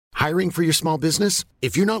Hiring for your small business?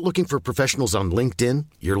 If you're not looking for professionals on LinkedIn,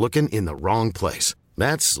 you're looking in the wrong place.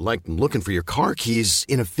 That's like looking for your car keys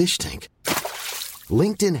in a fish tank.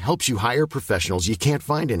 LinkedIn helps you hire professionals you can't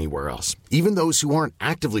find anywhere else, even those who aren't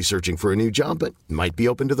actively searching for a new job but might be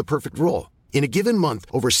open to the perfect role. In a given month,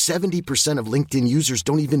 over 70% of LinkedIn users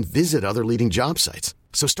don't even visit other leading job sites.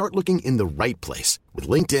 So start looking in the right place. With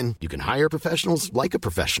LinkedIn, you can hire professionals like a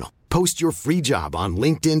professional. Post your free job on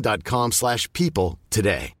linkedin.com/people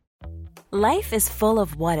today. Life is full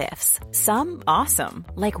of what-ifs. Some awesome,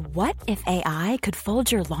 like what if AI could fold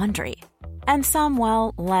your laundry? And some,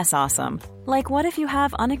 well, less awesome, like what if you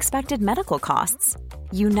have unexpected medical costs?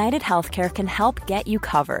 United Healthcare can help get you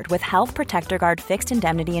covered with Health Protector Guard fixed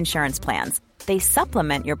indemnity insurance plans. They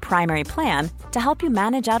supplement your primary plan to help you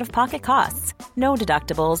manage out-of-pocket costs. No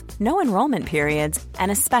deductibles, no enrollment periods,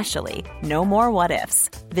 and especially no more what-ifs.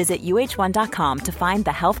 Visit uh1.com to find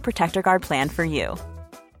the Health Protector Guard plan for you.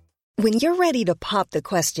 When you're ready to pop the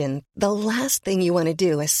question, the last thing you want to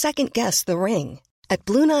do is second-guess the ring. At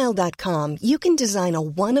BlueNile.com, you can design a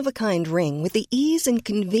one-of-a-kind ring with the ease and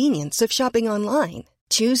convenience of shopping online.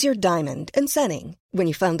 Choose your diamond and setting. When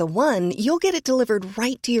you find the one, you'll get it delivered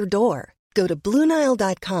right to your door. Go to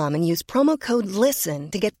BlueNile.com and use promo code LISTEN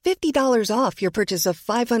to get $50 off your purchase of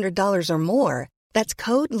 $500 or more. That's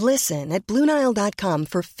code LISTEN at BlueNile.com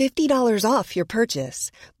for $50 off your purchase.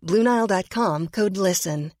 BlueNile.com, code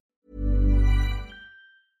LISTEN.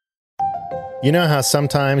 You know how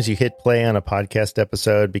sometimes you hit play on a podcast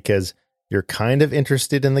episode because you're kind of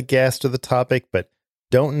interested in the guest or the topic, but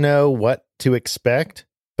don't know what to expect?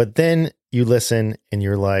 But then you listen and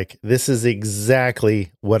you're like, this is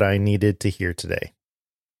exactly what I needed to hear today.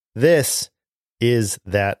 This is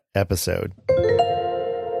that episode.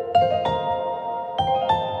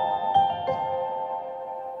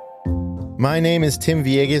 My name is Tim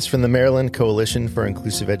Villegas from the Maryland Coalition for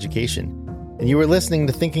Inclusive Education. And you are listening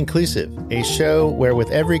to Think Inclusive, a show where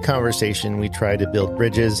with every conversation we try to build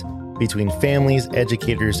bridges between families,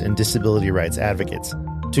 educators, and disability rights advocates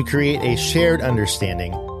to create a shared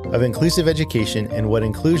understanding of inclusive education and what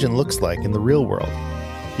inclusion looks like in the real world.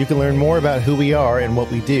 You can learn more about who we are and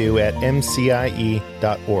what we do at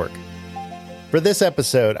mcie.org. For this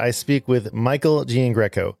episode, I speak with Michael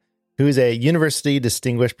Giangreco, who is a University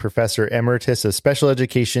Distinguished Professor Emeritus of Special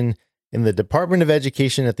Education in the Department of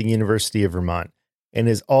Education at the University of Vermont, and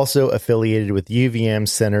is also affiliated with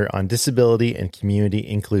UVM's Center on Disability and Community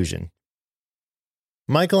Inclusion.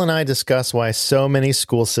 Michael and I discuss why so many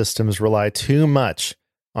school systems rely too much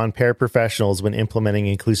on paraprofessionals when implementing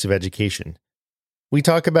inclusive education. We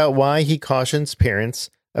talk about why he cautions parents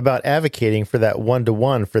about advocating for that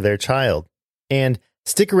one-to-one for their child. And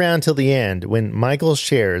stick around till the end when Michael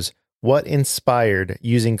shares what inspired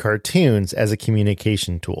using cartoons as a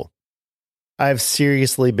communication tool. I've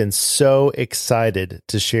seriously been so excited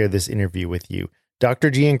to share this interview with you.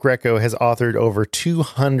 Dr. Giangreco has authored over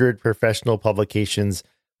 200 professional publications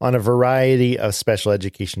on a variety of special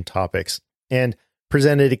education topics and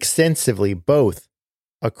presented extensively both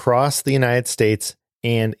across the United States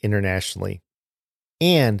and internationally.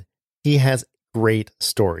 And he has great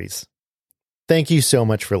stories. Thank you so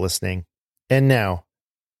much for listening. And now,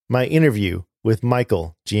 my interview with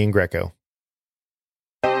Michael Giangreco.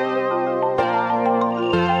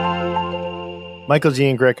 Michael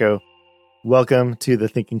Giangreco, welcome to the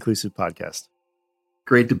Think Inclusive podcast.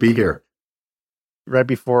 Great to be here. Right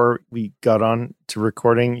before we got on to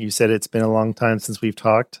recording, you said it's been a long time since we've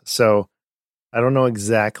talked. So I don't know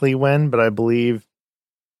exactly when, but I believe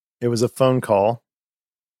it was a phone call.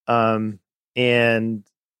 And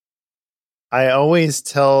I always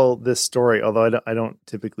tell this story, although I don't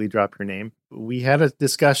typically drop your name. We had a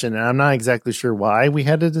discussion, and I'm not exactly sure why we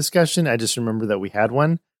had a discussion. I just remember that we had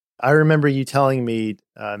one. I remember you telling me,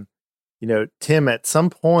 Tim, at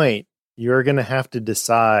some point, you're going to have to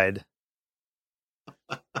decide.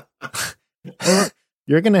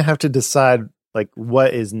 You're going to have to decide like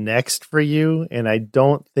what is next for you. And I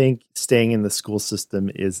don't think staying in the school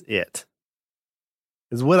system is it.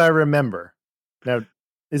 Is what I remember. Now,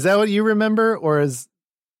 is that what you remember, or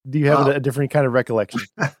do you have a different kind of recollection?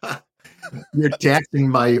 You're taxing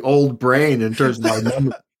my old brain in terms of my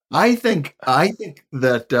memory. I think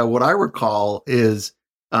that what I recall is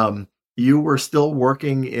you were still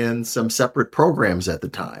working in some separate programs at the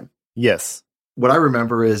time. Yes. What I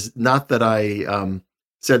remember is not that I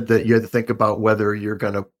said that you had to think about whether you're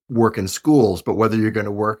going to work in schools, but whether you're going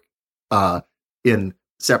to work in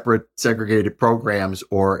separate segregated programs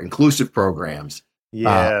or inclusive programs.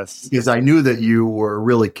 Yes. Because I knew that you were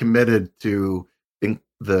really committed to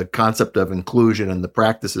the concept of inclusion and the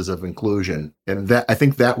practices of inclusion. And that, I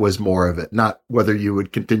think that was more of it, not whether you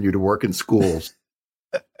would continue to work in schools.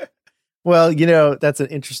 Well, that's an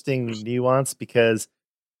interesting nuance, because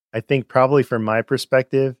I think probably from my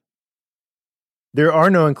perspective, there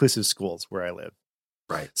are no inclusive schools where I live.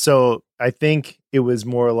 Right. So I think it was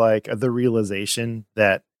more like the realization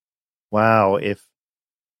that, wow, if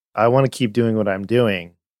I want to keep doing what I'm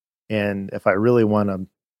doing, and if I really want to,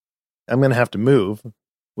 I'm going to have to move,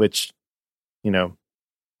 which,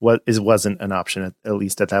 wasn't an option at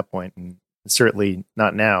least at that point, and certainly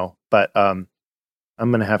not now. But I'm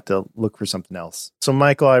going to have to look for something else. So,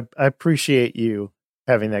 Michael, I appreciate you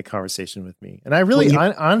having that conversation with me, and I really,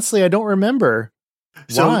 honestly, I don't remember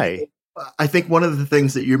why. I think one of the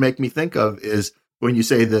things that you make me think of is when you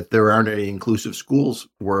say that there aren't any inclusive schools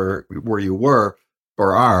where you were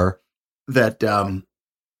or are, that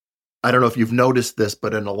I don't know if you've noticed this,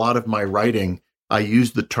 but in a lot of my writing, I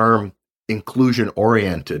use the term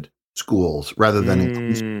inclusion-oriented schools rather than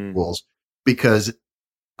inclusive schools, because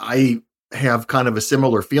I have kind of a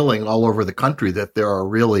similar feeling all over the country that there are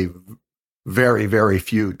really very, very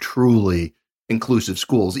few truly inclusive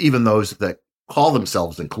schools, even those that call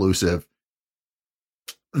themselves inclusive.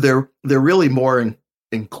 They're really more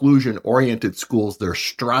inclusion-oriented schools. They're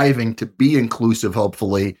striving to be inclusive,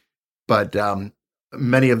 hopefully, but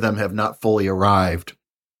many of them have not fully arrived.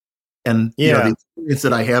 And the experience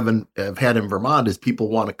that I have had in Vermont is people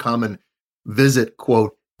want to come and visit,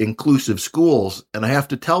 quote, inclusive schools, and I have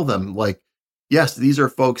to tell them, like, yes, these are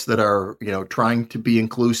folks that are trying to be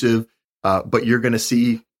inclusive, but you're going to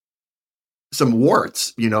see some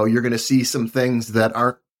warts. You're going to see some things that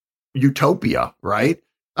aren't utopia, right?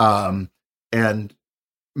 And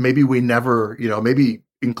maybe we never, maybe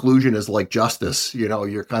inclusion is like justice.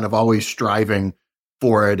 You're kind of always striving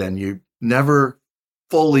for it, and you never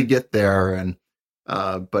fully get there. And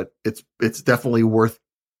but it's definitely worth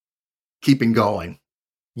keeping going.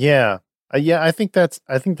 Yeah. I think that's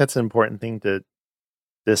an important thing to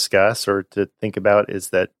discuss or to think about, is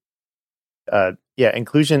that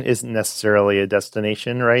inclusion isn't necessarily a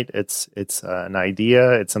destination, right? It's an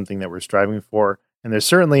idea. It's something that we're striving for, and there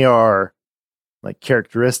certainly are like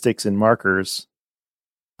characteristics and markers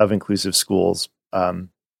of inclusive schools.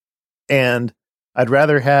 And I'd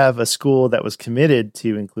rather have a school that was committed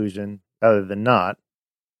to inclusion rather than not.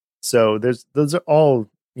 So those are all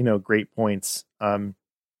great points.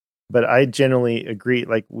 But I generally agree.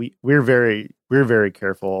 Like we're very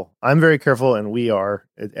careful. I'm very careful, and we are,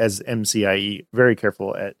 as MCIE, very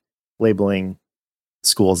careful at labeling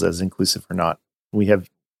schools as inclusive or not. We have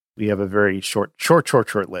a very short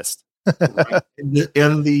list. Right.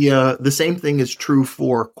 And the same thing is true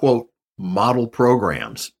for, quote, model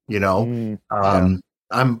programs. I'm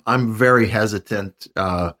very hesitant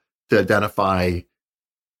to identify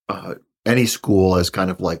any school as kind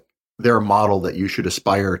of like their model that you should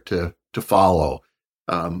aspire to follow.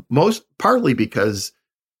 Partly because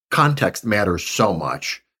context matters so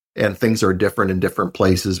much, and things are different in different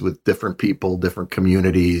places with different people, different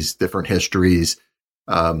communities, different histories.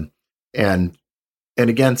 And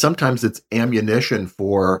again, sometimes it's ammunition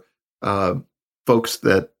for folks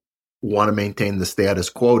that want to maintain the status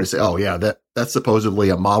quo to say, oh yeah, that's supposedly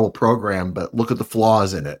a model program, but look at the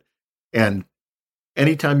flaws in it. And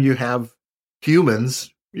anytime you have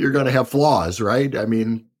humans, you're going to have flaws, right? I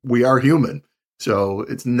mean, we are human. So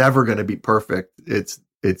it's never going to be perfect. It's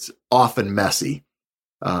often messy,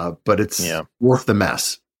 but it's worth the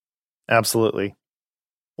mess. Absolutely.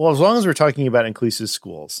 Well, as long as we're talking about inclusive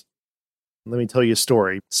schools, let me tell you a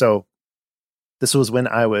story. So this was when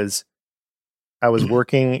I was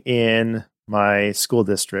working in my school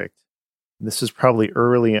district. This was probably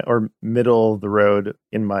early or middle of the road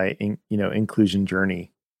in my inclusion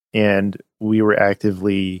journey. And we were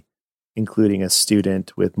actively including a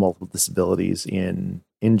student with multiple disabilities in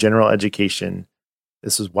general education.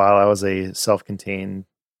 This was while I was a self-contained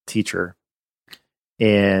teacher.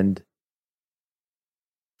 And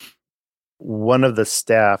one of the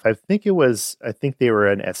staff, I think they were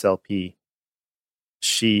an SLP.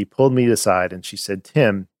 She pulled me aside and she said,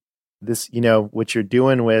 Tim, this, what you're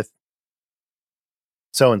doing with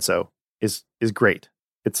so-and-so is great.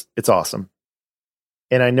 It's awesome.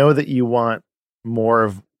 And I know that you want more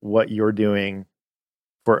of what you're doing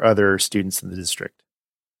for other students in the district.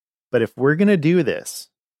 But if we're going to do this,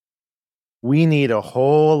 we need a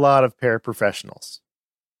whole lot of paraprofessionals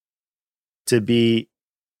to be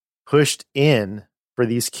pushed in for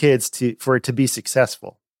these kids for it to be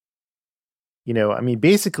successful.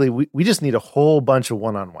 Basically, we just need a whole bunch of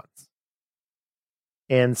one-on-ones.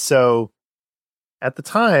 And so at the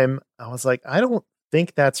time, I was like, I don't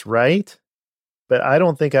think that's right. but I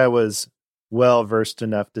don't think I was well versed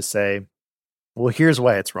enough to say, well, here's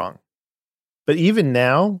why it's wrong. But even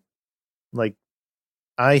now, like,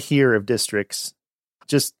 I hear of districts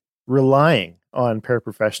just relying on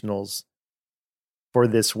paraprofessionals for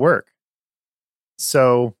this work.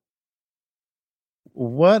 So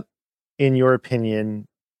what, in your opinion,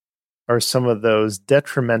 are some of those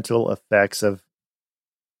detrimental effects of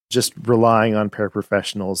just relying on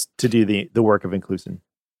paraprofessionals to do the work of inclusion?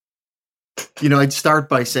 I'd start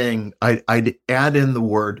by saying I'd add in the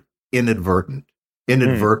word inadvertent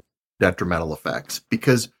detrimental effects,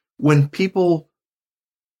 because when people,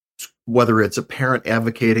 whether it's a parent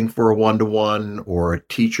advocating for a one-to-one or a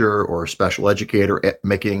teacher or a special educator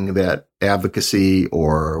making that advocacy,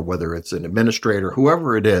 or whether it's an administrator,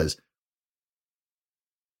 whoever it is,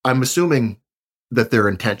 I'm assuming that their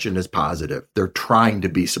intention is positive. They're trying to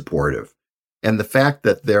be supportive. And the fact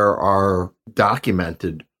that there are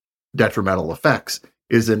documented detrimental effects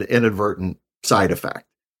is an inadvertent side effect.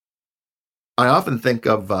 I often think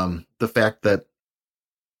of the fact that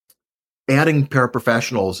adding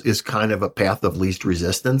paraprofessionals is kind of a path of least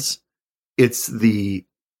resistance. It's the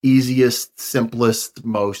easiest, simplest,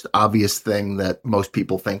 most obvious thing that most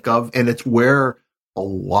people think of. And it's where a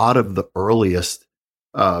lot of the earliest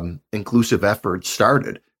inclusive efforts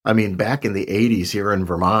started. I mean, back in the 80s here in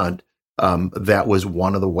Vermont, that was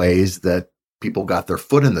one of the ways that people got their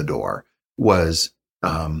foot in the door, was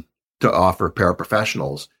to offer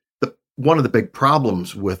paraprofessionals. One of the big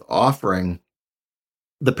problems with offering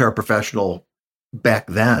the paraprofessional back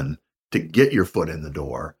then to get your foot in the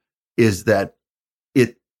door is that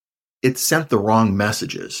it sent the wrong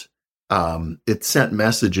messages. It sent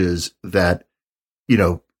messages that,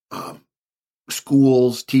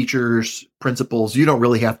 schools, teachers, principals, you don't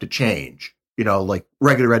really have to change. Like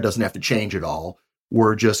regular ed doesn't have to change at all.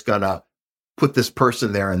 We're just going to put this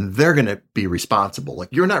person there and they're going to be responsible. Like,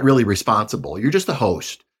 you're not really responsible. You're just a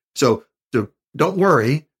host. So don't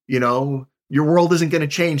worry, your world isn't going to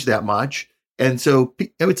change that much. And so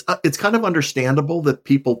it's kind of understandable that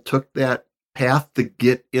people took that path to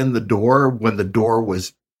get in the door when the door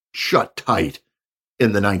was shut tight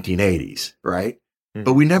in the 1980s, right? Mm-hmm.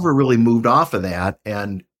 But we never really moved off of that,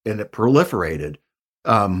 and it proliferated.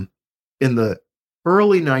 In the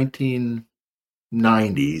early 1990s,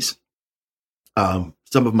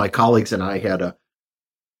 some of my colleagues and I had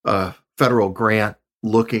a federal grant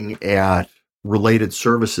looking at related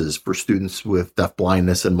services for students with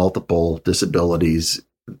deafblindness and multiple disabilities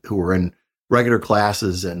who were in regular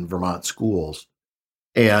classes in Vermont schools.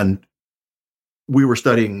 And we were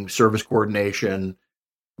studying service coordination.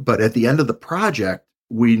 But at the end of the project,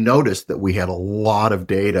 we noticed that we had a lot of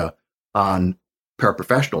data on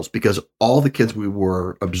paraprofessionals, because all the kids we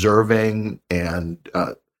were observing and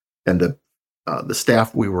the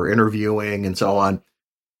staff we were interviewing and so on,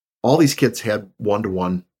 all these kids had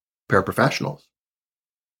one-to-one paraprofessionals.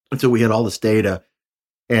 And so we had all this data.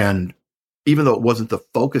 And even though it wasn't the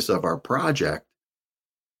focus of our project,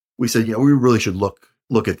 we said, we really should look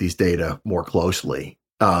at these data more closely.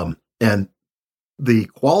 And the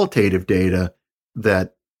qualitative data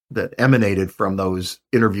that emanated from those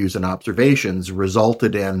interviews and observations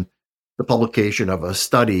resulted in the publication of a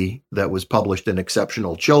study that was published in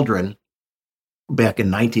Exceptional Children back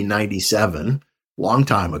in 1997, long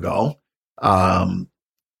time ago,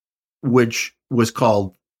 which was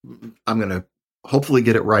called, I'm going to hopefully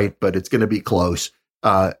get it right, but it's going to be close.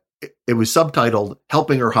 It was subtitled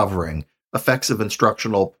 "Helping or Hovering: Effects of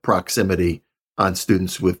Instructional Proximity on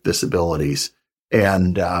Students with Disabilities."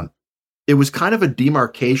 And it was kind of a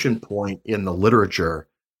demarcation point in the literature,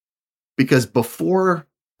 because before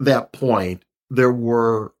that point, there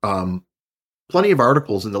were plenty of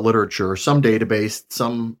articles in the literature, some data-based,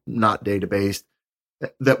 some not data-based,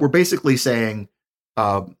 that were basically saying,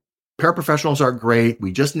 paraprofessionals are great.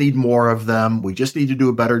 We just need more of them. We just need to do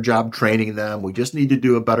a better job training them. We just need to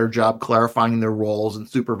do a better job clarifying their roles and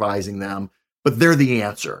supervising them. But they're the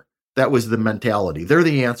answer. That was the mentality. They're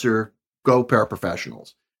the answer. Go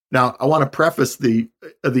paraprofessionals. Now, I want to preface the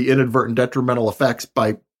inadvertent detrimental effects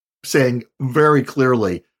by saying very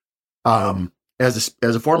clearly, as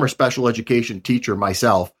a former special education teacher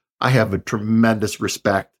myself, I have a tremendous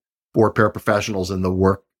respect for paraprofessionals and the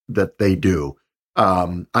work that they do.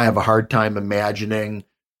 I have a hard time imagining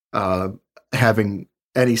having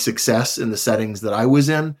any success in the settings that I was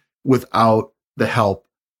in without the help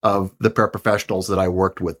of the paraprofessionals that I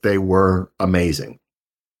worked with. They were amazing.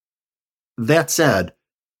 That said,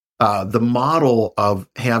 the model of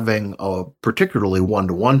having a particularly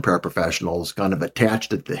one-to-one paraprofessionals kind of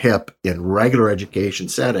attached at the hip in regular education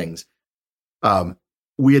settings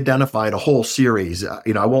we identified a whole series.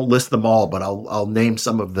 I won't list them all, but I'll name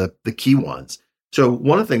some of the key ones. So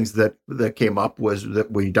one of the things that came up was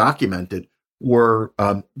that we documented were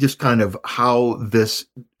just kind of how this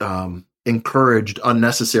encouraged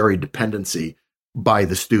unnecessary dependency by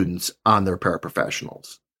the students on their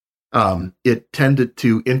paraprofessionals. It tended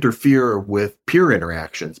to interfere with peer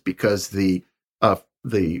interactions because the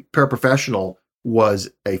paraprofessional was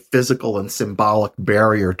a physical and symbolic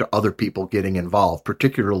barrier to other people getting involved,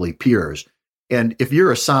 particularly peers. And if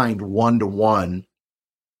you're assigned one-to-one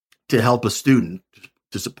to help a student,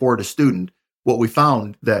 to support a student, what we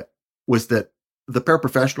found was that the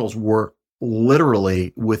paraprofessionals were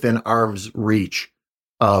literally within arm's reach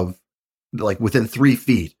of, like, within 3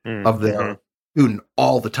 feet of their student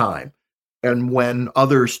all the time. And when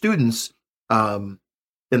other students in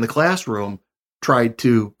the classroom tried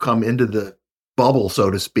to come into the bubble, so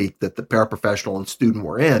to speak, that the paraprofessional and student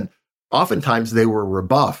were in, oftentimes they were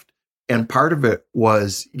rebuffed. And part of it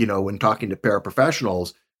was, when talking to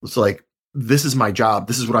paraprofessionals, it's like, this is my job.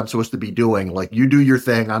 This is what I'm supposed to be doing. Like, you do your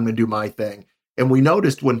thing, I'm going to do my thing. And we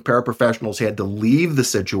noticed when paraprofessionals had to leave the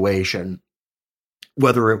situation,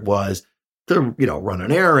 whether it was to, run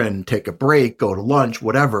an errand, take a break, go to lunch,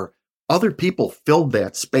 whatever, other people filled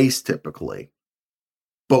that space typically.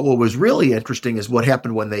 But what was really interesting is what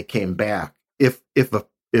happened when they came back.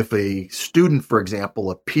 If a student, for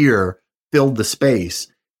example, a peer, filled the space,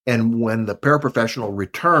 and when the paraprofessional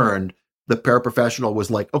returned, the paraprofessional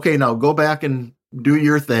was like, okay, now go back and do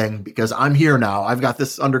your thing because I'm here now. I've got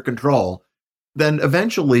this under control. Then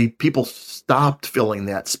eventually people stopped filling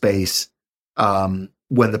that space when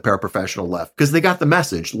the paraprofessional left, because they got the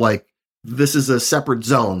message, like, this is a separate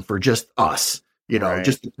zone for just us, Right.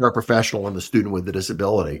 just the paraprofessional and the student with the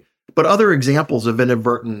disability. But other examples of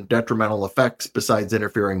inadvertent detrimental effects, besides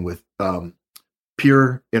interfering with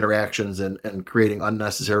peer interactions and creating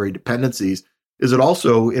unnecessary dependencies, is it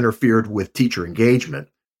also interfered with teacher engagement,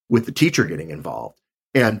 with the teacher getting involved.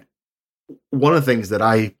 And one of the things that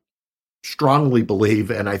I strongly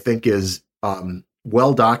believe, and I think is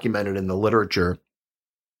well documented in the literature,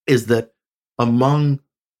 is that among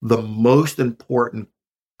the most important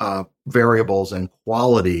variables and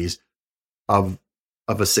qualities of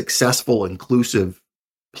a successful inclusive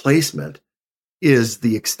placement is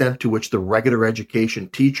the extent to which the regular education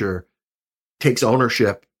teacher takes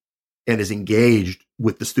ownership and is engaged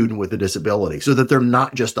with the student with a disability, so that they're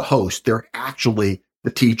not just a host, they're actually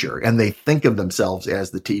the teacher, and they think of themselves as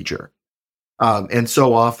the teacher. And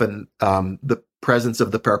so often the presence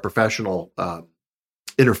of the paraprofessional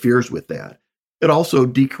interferes with that. It also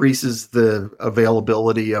decreases the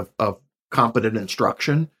availability of competent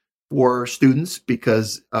instruction for students,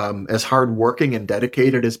 because as hardworking and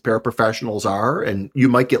dedicated as paraprofessionals are, and you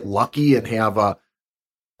might get lucky and have a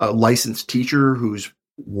licensed teacher who's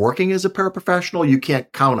working as a paraprofessional, you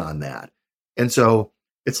can't count on that. And so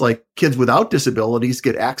it's like kids without disabilities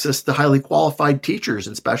get access to highly qualified teachers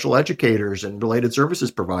and special educators and related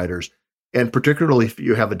services providers. And particularly if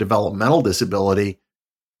you have a developmental disability,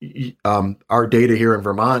 our data here in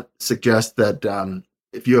Vermont suggests that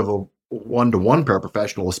if you have a one-to-one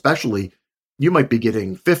paraprofessional, especially, you might be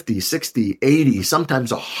getting 50, 60, 80,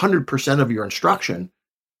 sometimes 100% of your instruction,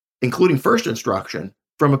 including first instruction,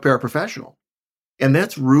 from a paraprofessional. And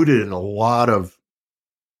that's rooted in a lot of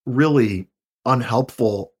really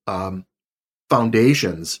unhelpful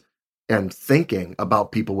foundations and thinking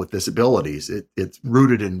about people with disabilities. It's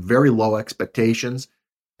rooted in very low expectations.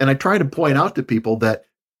 And I try to point out to people that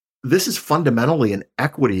this is fundamentally an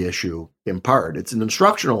equity issue in part. It's an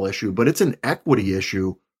instructional issue, but it's an equity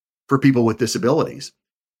issue for people with disabilities.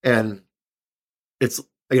 And it's,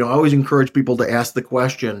 I always encourage people to ask the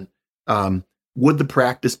question, would the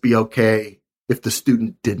practice be okay if the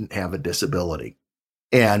student didn't have a disability?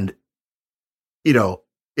 And,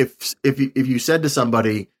 if you said to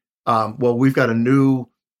somebody, well, we've got a new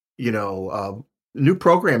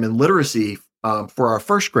program in literacy for our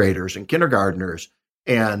first graders and kindergartners,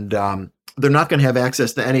 and they're not going to have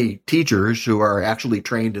access to any teachers who are actually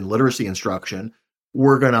trained in literacy instruction.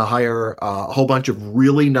 We're going to hire a whole bunch of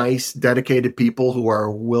really nice, dedicated people who are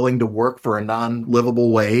willing to work for a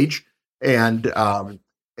non-livable wage, and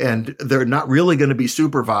they're not really going to be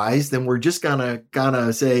supervised. And we're just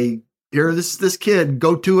gonna say, here, this kid,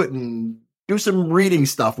 go to it and do some reading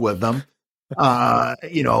stuff with them.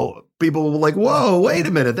 People will like, whoa, wait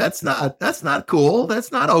a minute, that's not cool,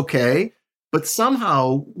 that's not okay. But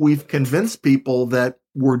somehow we've convinced people that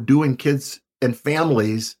we're doing kids and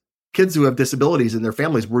families, kids who have disabilities in their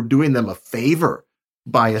families, we're doing them a favor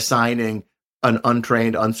by assigning an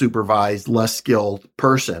untrained, unsupervised, less skilled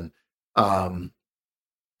person. And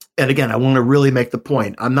And again, I want to really make the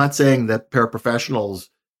point. I'm not saying that paraprofessionals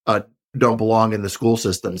don't belong in the school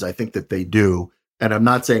systems. I think that they do. And I'm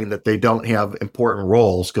not saying that they don't have important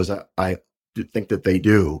roles, because I do think that they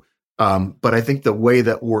do. But I think the way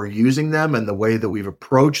that we're using them and the way that we've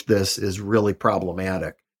approached this is really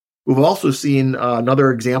problematic. We've also seen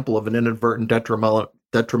another example of an inadvertent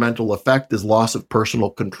detrimental effect is loss of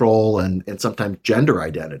personal control and sometimes gender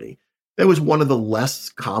identity. That was one of the less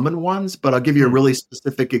common ones, but I'll give you a really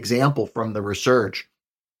specific example from the research.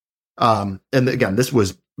 And again, this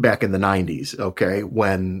was back in the 90s, okay,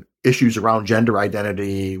 when issues around gender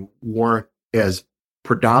identity weren't as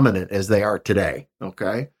predominant as they are today,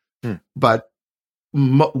 okay? But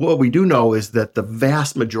what we do know is that the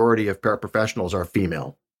vast majority of paraprofessionals are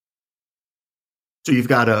female. So you've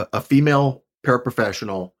got a female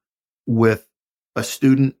paraprofessional with a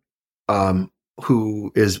student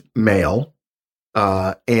who is male,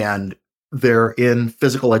 and they're in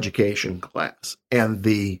physical education class. And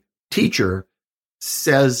the teacher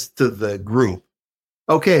says to the group,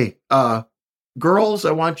 okay, girls,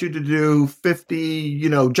 I want you to do 50,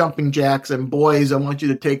 jumping jacks, and boys, I want you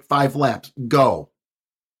to take 5 laps. Go.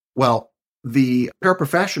 Well, the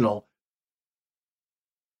paraprofessional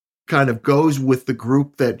kind of goes with the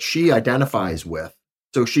group that she identifies with.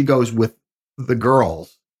 So she goes with the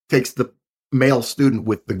girls, takes the male student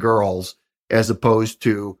with the girls as opposed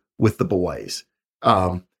to with the boys.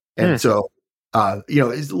 So,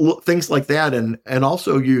 things like that. And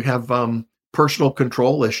also you have personal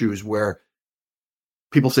control issues where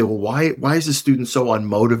people say, well, why is the student so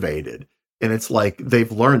unmotivated? And it's like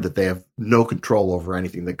they've learned that they have no control over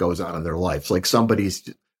anything that goes on in their lives. Like somebody's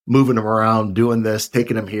moving them around, doing this,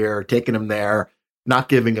 taking them here, taking them there, not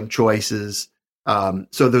giving them choices.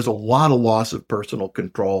 So there's a lot of loss of personal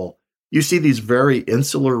control. You see these very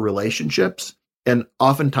insular relationships, and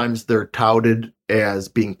oftentimes they're touted as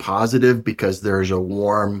being positive because there's a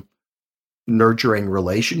warm, nurturing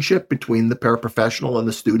relationship between the paraprofessional and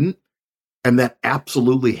the student. And that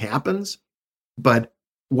absolutely happens. But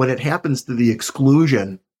when it happens to the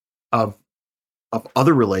exclusion of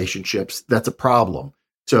other relationships, that's a problem.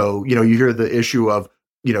 So, you hear the issue of,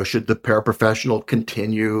 should the paraprofessional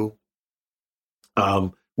continue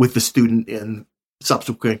with the student in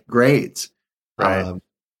subsequent grades? Right.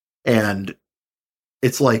 And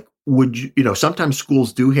it's like, would you, sometimes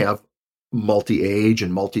schools do have multi-age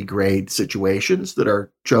and multi-grade situations that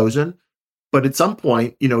are chosen. But at some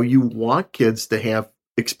point, you want kids to have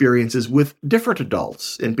experiences with different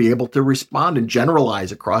adults and be able to respond and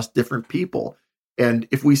generalize across different people. And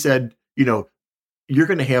if we said, you're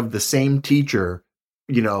going to have the same teacher,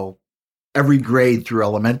 every grade through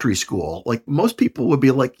elementary school, like most people would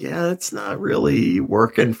be like, yeah, it's not really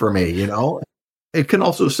working for me. It can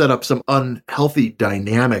also set up some unhealthy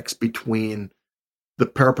dynamics between the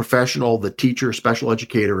paraprofessional, the teacher, special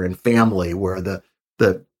educator, and family, where the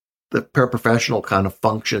paraprofessional kind of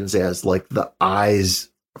functions as like the eyes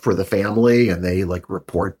for the family, and they like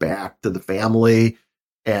report back to the family,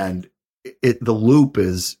 and the loop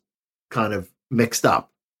is kind of mixed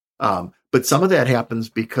up. But some of that happens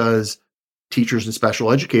because teachers and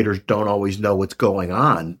special educators don't always know what's going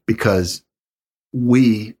on, because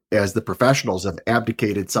we, as the professionals, have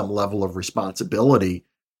abdicated some level of responsibility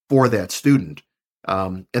for that student.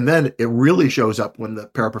 And then it really shows up when the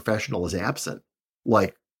paraprofessional is absent.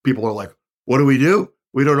 Like, people are like, what do?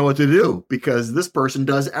 We don't know what to do because this person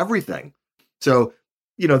does everything. So,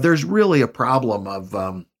 there's really a problem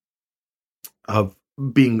of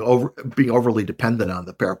being overly dependent on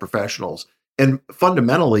the paraprofessionals. And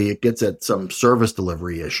fundamentally, it gets at some service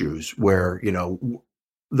delivery issues where,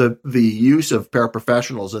 the use of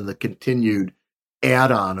paraprofessionals and the continued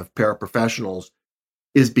add-on of paraprofessionals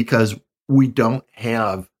is because we don't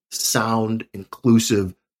have sound,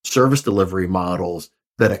 inclusive service delivery models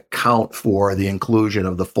that account for the inclusion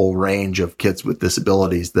of the full range of kids with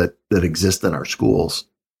disabilities that exist in our schools.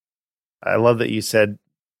 I love that you said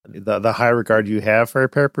the high regard you have for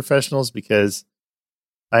paraprofessionals, because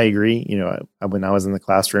I agree. When I was in the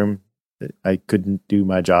classroom, I couldn't do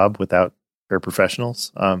my job without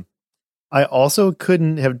paraprofessionals. I also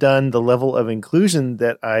couldn't have done the level of inclusion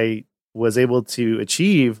that I was able to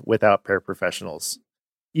achieve without paraprofessionals,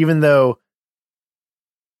 even though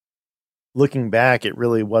looking back, it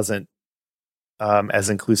really wasn't as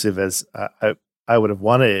inclusive as I would have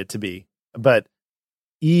wanted it to be. But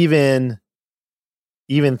even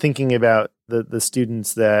thinking about the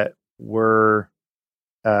students that were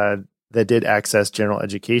that did access general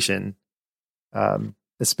education,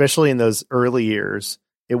 especially in those early years,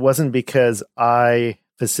 it wasn't because I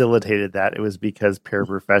facilitated that. It was because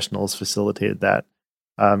paraprofessionals facilitated that.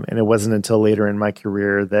 And it wasn't until later in my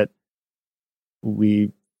career that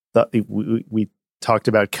we talked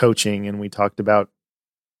about coaching, and we talked about,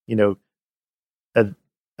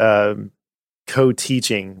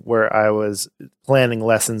 co-teaching, where I was planning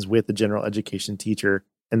lessons with the general education teacher,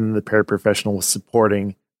 and then the paraprofessional was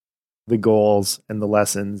supporting the goals and the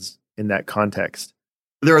lessons in that context.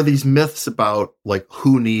 There are these myths about like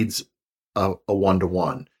who needs a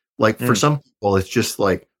one-to-one. Like for some people, it's just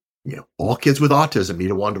like, all kids with autism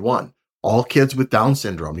need a one-to-one. All kids with Down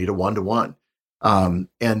syndrome need a one-to-one.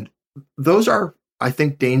 And those are, I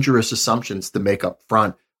think, dangerous assumptions to make up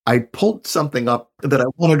front. I pulled something up that I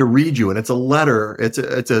wanted to read you, and it's a letter. It's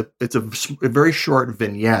a very short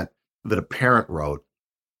vignette that a parent wrote.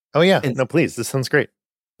 Oh yeah, no, please. This sounds great.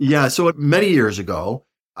 Yeah. So many years ago,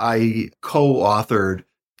 I co-authored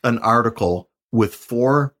an article with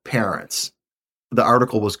 4 parents. The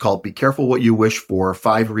article was called "Be Careful What You Wish For: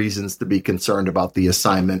 5 Reasons to Be Concerned About the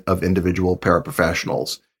Assignment of Individual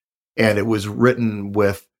Paraprofessionals." And it was written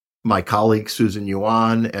with my colleague, Susan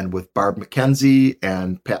Yuan, and with Barb McKenzie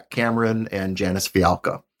and Pat Cameron and Janice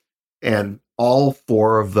Fialka. And all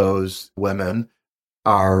 4 of those women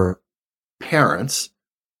are parents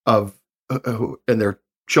of, and their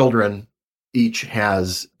children each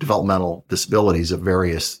has developmental disabilities of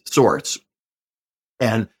various sorts.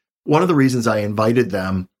 And one of the reasons I invited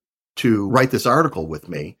them to write this article with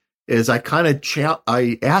me is I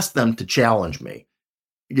asked them to challenge me.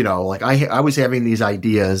 Like I was having these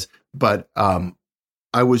ideas, but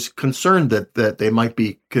I was concerned that they might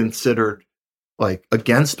be considered like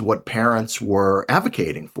against what parents were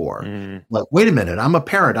advocating for. Like, wait a minute, I'm a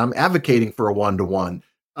parent, I'm advocating for a one-to-one.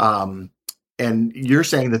 And you're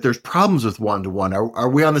saying that there's problems with one-to-one. Are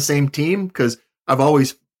we on the same team? Because I've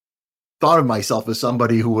always thought of myself as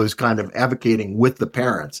somebody who was kind of advocating with the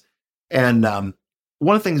parents. And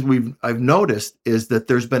one of the things I've noticed is that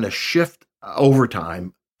there's been a shift over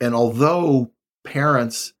time. And although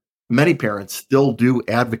many parents still do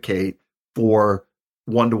advocate for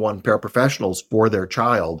one-to-one paraprofessionals for their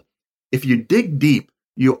child, if you dig deep,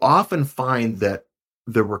 you often find that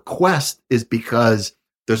the request is because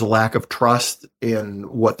there's a lack of trust in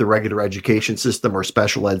what the regular education system or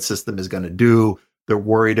special ed system is going to do. They're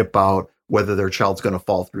worried about whether their child's going to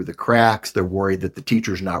fall through the cracks. They're worried that the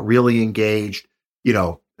teacher's not really engaged.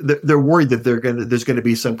 They're worried that there's going to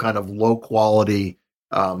be some kind of low quality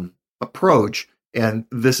approach. And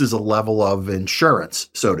this is a level of insurance,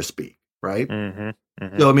 so to speak, right?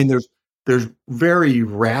 So, I mean, there's very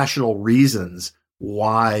rational reasons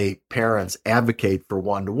why parents advocate for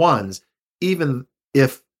one-to-ones, even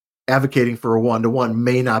if advocating for a one-to-one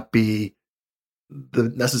may not be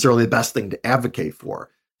necessarily the best thing to advocate for.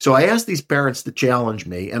 So I asked these parents to challenge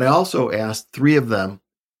me, and I also asked 3 of them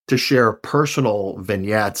to share personal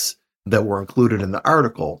vignettes that were included in the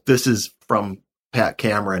article. This is from Pat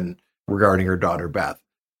Cameron regarding her daughter, Beth.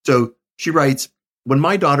 So she writes, "When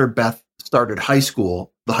my daughter, Beth, started high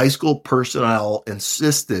school, the high school personnel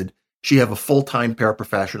insisted she have a full-time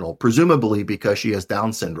paraprofessional, presumably because she has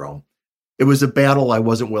Down syndrome. It was a battle I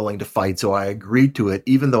wasn't willing to fight, so I agreed to it,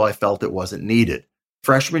 even though I felt it wasn't needed.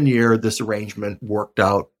 Freshman year, this arrangement worked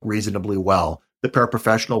out reasonably well. The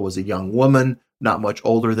paraprofessional was a young woman, not much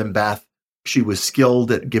older than Beth. She was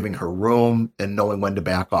skilled at giving her room and knowing when to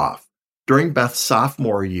back off. During Beth's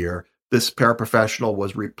sophomore year, this paraprofessional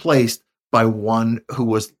was replaced by one who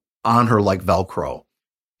was on her like Velcro.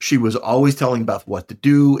 She was always telling Beth what to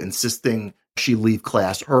do, insisting she leave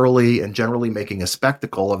class early, and generally making a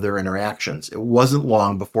spectacle of their interactions. It wasn't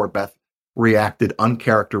long before Beth reacted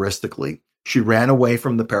uncharacteristically. She ran away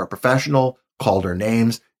from the paraprofessional, called her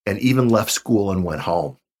names, and even left school and went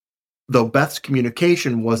home. Though Beth's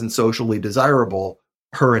communication wasn't socially desirable,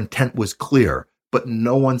 her intent was clear, but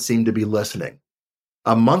no one seemed to be listening.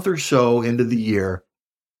 A month or so into the year,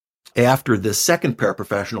 after this second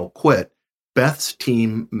paraprofessional quit, Beth's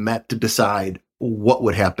team met to decide what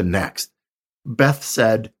would happen next. Beth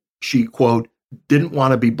said she, quote, didn't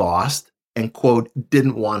want to be bossed and, quote,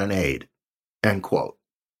 didn't want an aide, end quote.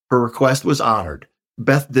 Her request was honored.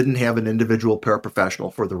 Beth didn't have an individual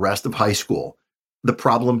paraprofessional for the rest of high school. The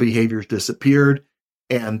problem behaviors disappeared,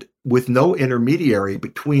 and with no intermediary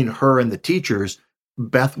between her and the teachers,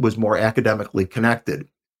 Beth was more academically connected.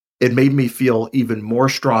 It made me feel even more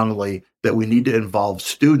strongly that we need to involve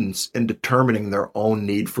students in determining their own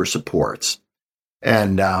need for supports.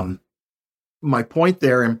 And my point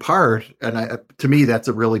there, in part, and to me, that's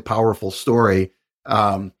a really powerful story,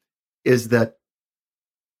 is that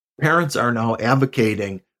parents are now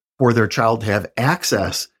advocating for their child to have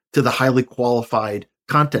access to the highly qualified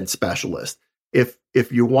content specialist.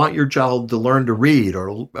 if you want your child to learn to read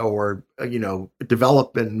or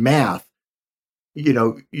develop in math,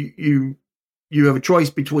 you have a choice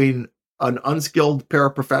between an unskilled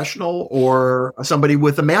paraprofessional or somebody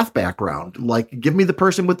with a math background. Like, give me the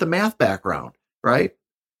person with the math background, right?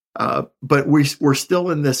 But we're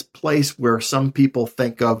still in this place where some people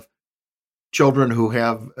think of children who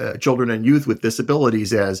have children and youth with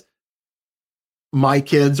disabilities as my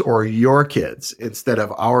kids or your kids instead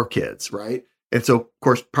of our kids, right? And so, of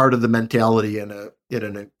course, part of the mentality in a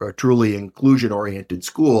truly inclusion-oriented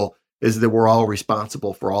school is that we're all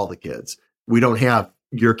responsible for all the kids. We don't have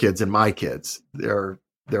your kids and my kids. They're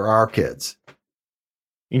our kids.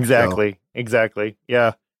 Exactly.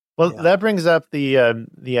 Yeah. Well, that brings up the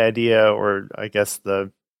idea, or I guess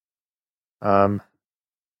the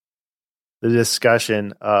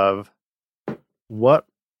discussion of what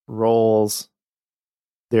roles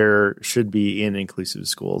there should be in inclusive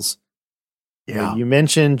schools. Yeah. You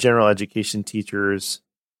mentioned general education teachers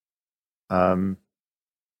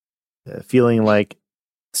feeling like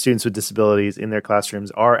students with disabilities in their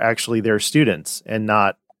classrooms are actually their students and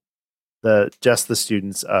not just the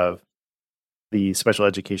students of the special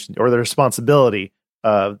education, or the responsibility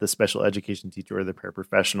of the special education teacher or the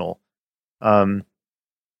paraprofessional. How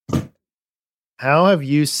have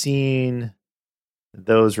you seen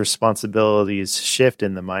those responsibilities shift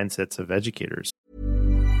in the mindsets of educators?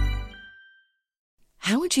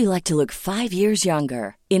 How would you like to look 5 years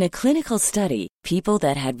younger? In a clinical study, people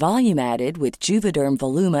that had volume added with Juvederm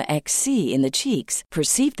Voluma XC in the cheeks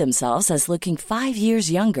perceived themselves as looking 5 years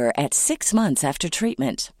younger at 6 months after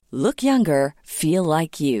treatment. Look younger, feel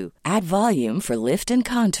like you. Add volume for lift and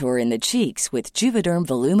contour in the cheeks with Juvederm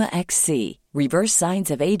Voluma XC. Reverse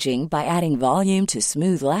signs of aging by adding volume to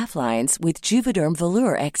smooth laugh lines with Juvederm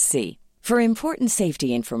Volure XC. For important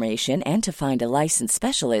safety information and to find a licensed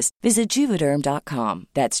specialist, visit Juvederm.com.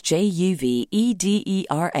 That's JUVEDERM.com.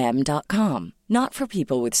 Not for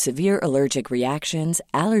people with severe allergic reactions,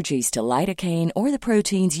 allergies to lidocaine, or the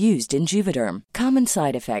proteins used in Juvederm. Common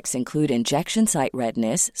side effects include injection site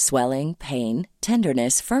redness, swelling, pain,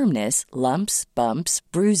 tenderness, firmness, lumps, bumps,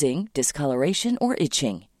 bruising, discoloration, or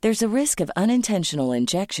itching. There's a risk of unintentional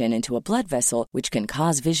injection into a blood vessel, which can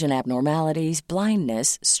cause vision abnormalities,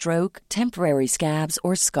 blindness, stroke, temporary scabs,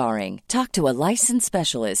 or scarring. Talk to a licensed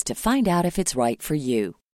specialist to find out if it's right for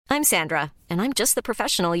you. I'm Sandra, and I'm just the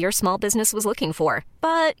professional your small business was looking for.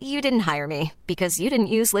 But you didn't hire me because you didn't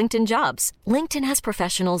use LinkedIn Jobs. LinkedIn has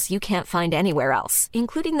professionals you can't find anywhere else,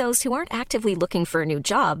 including those who aren't actively looking for a new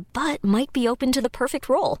job, but might be open to the perfect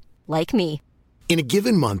role, like me. In a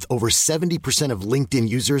given month, over 70% of LinkedIn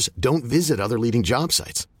users don't visit other leading job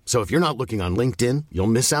sites. So if you're not looking on LinkedIn, you'll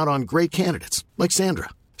miss out on great candidates like Sandra.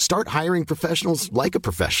 Start hiring professionals like a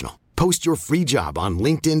professional. Post your free job on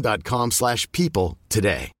linkedin.com/people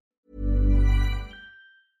today.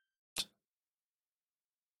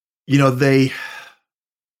 They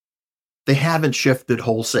haven't shifted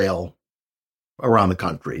wholesale around the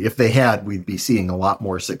country. If they had, we'd be seeing a lot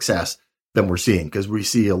more success than we're seeing, because we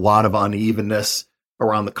see a lot of unevenness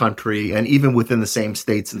around the country, and even within the same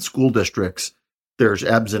states and school districts, there's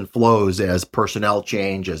ebbs and flows as personnel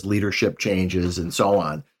change, as leadership changes, and so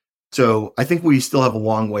on. So I think we still have a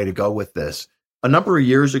long way to go with this. A number of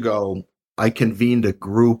years ago, I convened a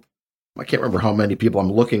group. I can't remember how many people.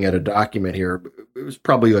 I'm looking at a document here. But it was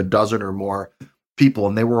probably a dozen or more people,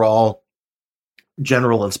 and they were all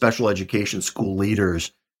general and special education school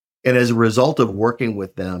leaders. And as a result of working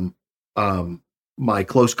with them, my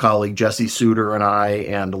close colleague Jesse Suter and I,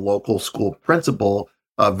 and a local school principal,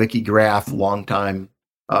 Vicki Graff, longtime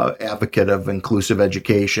advocate of inclusive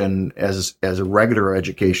education as a regular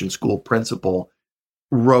education school principal,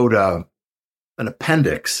 wrote an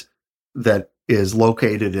appendix that is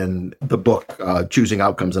located in the book Choosing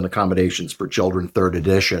Outcomes and Accommodations for Children, 3rd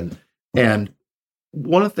edition. And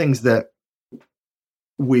one of the things that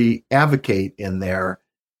we advocate in there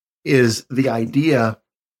is the idea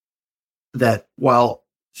that while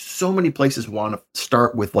so many places want to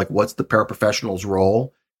start with, like, what's the paraprofessional's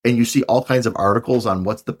role, and you see all kinds of articles on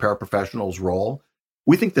what's the paraprofessional's role,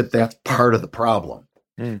 we think that that's part of the problem.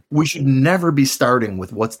 We should never be starting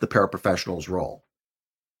with what's the paraprofessional's role.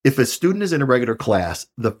 If a student is in a regular class,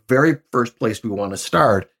 the very first place we want to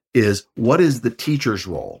start is, what is the teacher's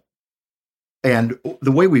role? And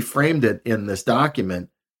the way we framed it in this document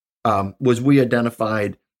was we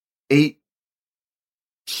identified 8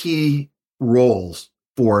 key roles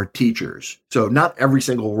for teachers. So not every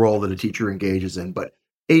single role that a teacher engages in, but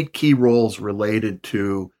 8 key roles related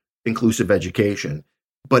to inclusive education.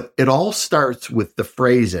 But it all starts with the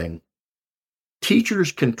phrasing,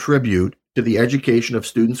 teachers contribute to the education of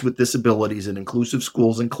students with disabilities in inclusive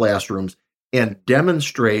schools and classrooms and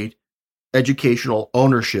demonstrate educational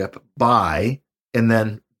ownership by, and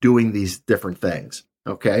then doing these different things.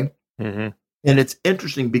 Okay. Mm-hmm. And it's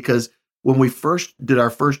interesting because when we first did our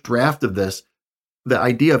first draft of this, the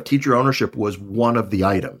idea of teacher ownership was one of the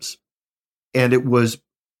items. And it was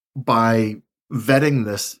by vetting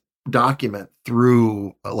this document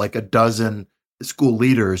through like a dozen school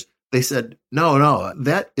leaders, they said, no,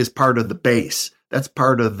 that is part of the base. That's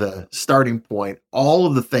part of the starting point. All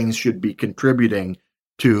of the things should be contributing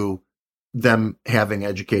to them having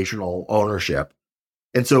educational ownership.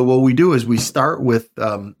 And so what we do is we start with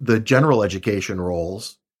the general education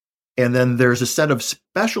roles, and then there's a set of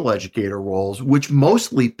special educator roles, which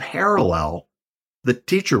mostly parallel the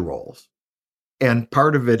teacher roles. And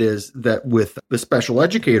part of it is that with the special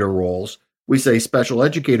educator roles, we say special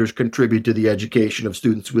educators contribute to the education of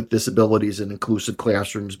students with disabilities in inclusive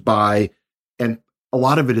classrooms by, and a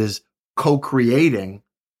lot of it is co-creating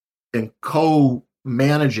and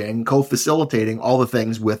co-managing, co-facilitating all the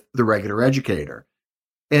things with the regular educator.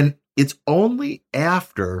 And it's only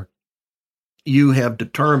after you have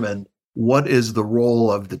determined what is the role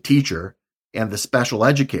of the teacher and the special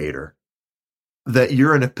educator that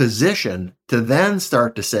you're in a position to then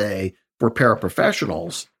start to say, for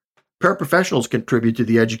paraprofessionals contribute to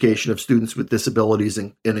the education of students with disabilities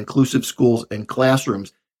in inclusive schools and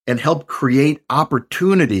classrooms and help create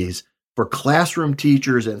opportunities for classroom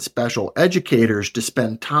teachers and special educators to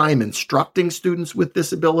spend time instructing students with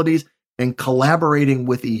disabilities and collaborating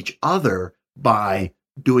with each other by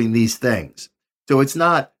doing these things. So it's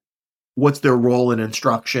not what's their role in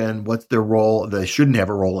instruction, what's their role. They shouldn't have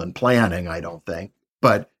a role in planning, I don't think.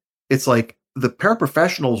 But it's like the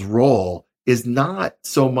paraprofessional's role is not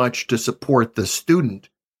so much to support the student,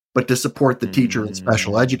 but to support the teacher and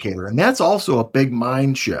special educator. And that's also a big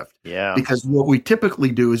mind shift. Yeah. Because what we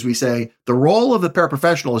typically do is we say the role of the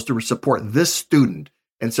paraprofessional is to support this student.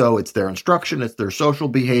 And so it's their instruction, it's their social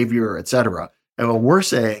behavior, et cetera. And what we're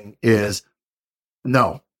saying is,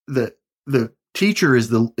 no, the teacher is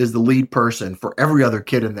the lead person for every other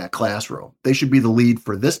kid in that classroom. They should be the lead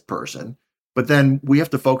for this person. But then we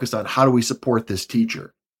have to focus on how do we support this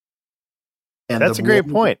teacher. And that's a great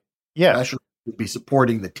point. Yeah. Would be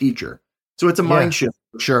supporting the teacher. So it's a mind shift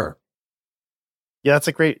for sure. Yeah, that's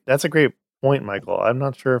a great point, Michael. I'm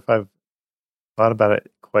not sure if I've thought about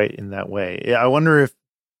it quite in that way. Yeah, I wonder if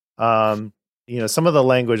some of the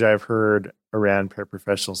language I've heard around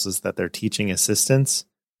paraprofessionals is that they're teaching assistants,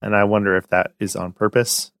 and I wonder if that is on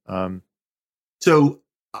purpose. So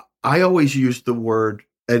I always use the word,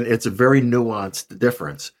 and it's a very nuanced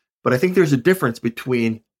difference, but I think there's a difference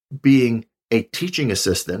between being a teaching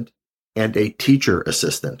assistant and a teacher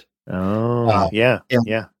assistant. Oh, yeah.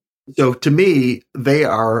 So to me, they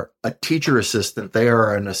are a teacher assistant. They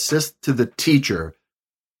are an assist to the teacher.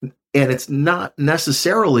 And it's not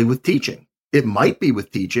necessarily with teaching. It might be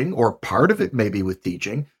with teaching, or part of it may be with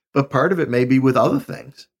teaching, but part of it may be with other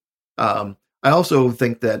things. I also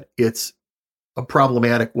think that it's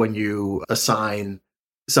problematic when you assign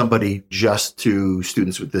somebody just to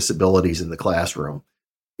students with disabilities in the classroom.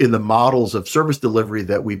 In the models of service delivery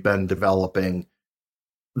that we've been developing,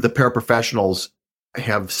 the paraprofessionals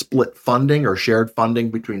have split funding or shared funding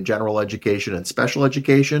between general education and special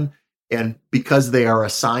education. And because they are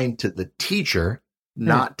assigned to the teacher,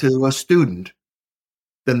 not to a student,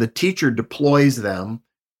 then the teacher deploys them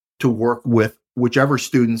to work with whichever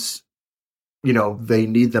students, they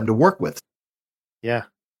need them to work with. Yeah,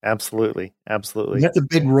 absolutely. Absolutely. That's a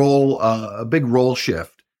big role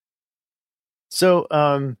shift. So,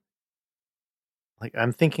 I'm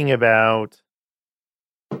thinking about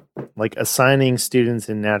assigning students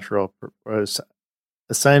in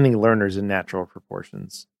assigning learners in natural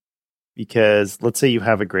proportions, because let's say you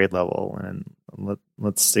have a grade level, and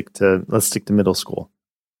let's stick to middle school,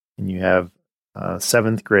 and you have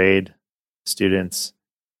 7th grade students,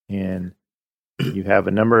 and you have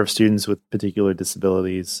a number of students with particular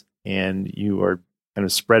disabilities, and you are kind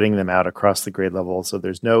of spreading them out across the grade level. So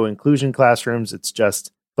there's no inclusion classrooms. It's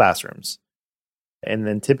just classrooms. And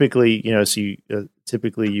then typically, you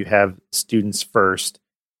have students first,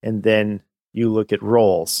 and then you look at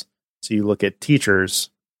roles. So you look at teachers,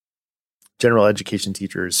 general education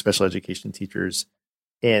teachers, special education teachers.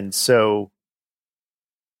 And so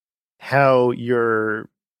how you're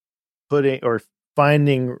putting or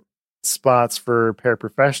finding spots for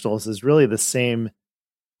paraprofessionals is really the same.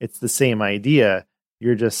 It's the same idea.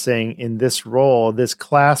 You're just saying in this role, this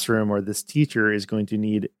classroom or this teacher is going to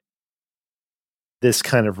need this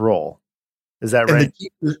kind of role. Is that right?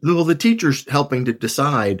 The teacher's helping to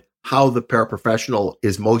decide how the paraprofessional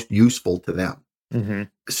is most useful to them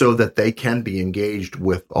so that they can be engaged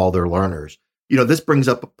with all their learners. This brings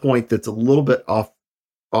up a point that's a little bit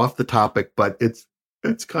off the topic, but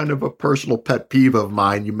it's kind of a personal pet peeve of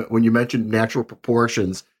mine. When you mentioned natural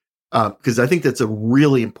proportions, because I think that's a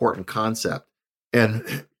really important concept.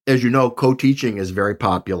 And as you know, co-teaching is very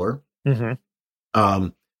popular.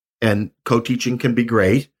 And co-teaching can be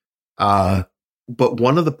great. But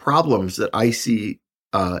one of the problems that I see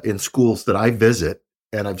in schools that I visit,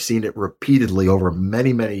 and I've seen it repeatedly over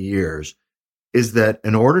many, many years, is that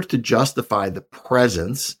in order to justify the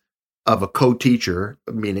presence of a co-teacher,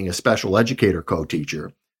 meaning a special educator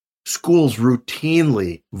co-teacher, schools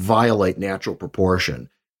routinely violate natural proportion.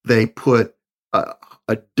 They put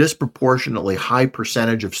a disproportionately high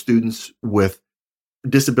percentage of students with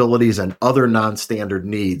disabilities and other non-standard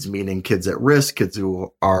needs, meaning kids at risk, kids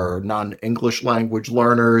who are non-English language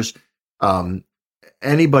learners,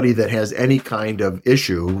 anybody that has any kind of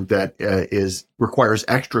issue that requires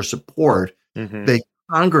extra support. They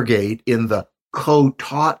congregate in the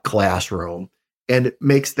co-taught classroom, and it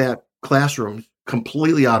makes that classroom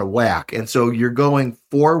completely out of whack. And so you're going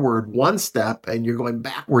forward one step and you're going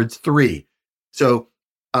backwards three. So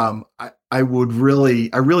I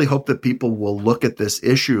really hope that people will look at this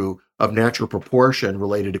issue of natural proportion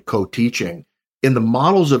related to co-teaching in the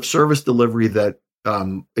models of service delivery that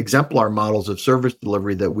exemplar models of service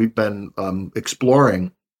delivery that we've been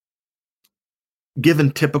exploring.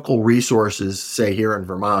 Given typical resources, say here in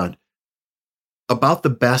Vermont, about the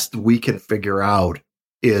best we can figure out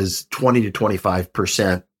is 20 to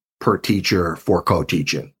 25% per teacher for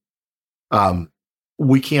co-teaching.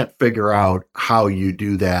 We can't figure out how you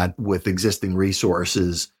do that with existing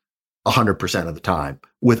resources 100% of the time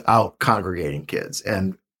without congregating kids.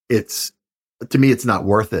 And to me, it's not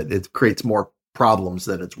worth it. It creates more problems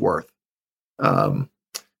than it's worth.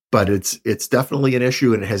 But it's definitely an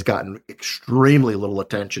issue, and it has gotten extremely little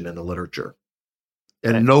attention in the literature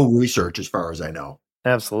and no research as far as I know.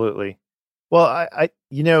 Absolutely. Well, I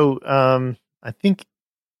think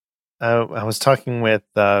I was talking with,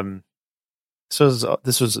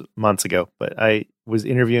 this was months ago, but I was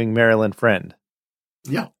interviewing Marilyn Friend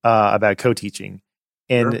about co-teaching.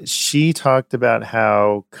 And she talked about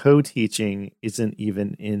how co-teaching isn't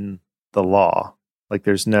even in the law. Like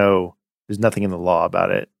there's nothing in the law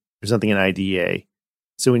about it. There's nothing in IDEA.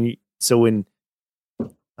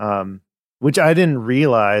 Which I didn't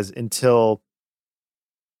realize until,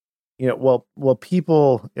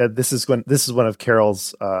 people, this is one of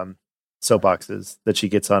Carol's soapboxes that she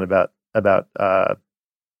gets on about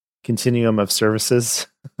continuum of services.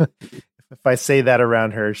 If I say that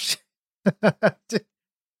around her,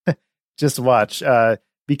 just watch,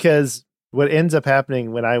 because what ends up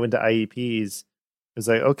happening when I went to IEPs is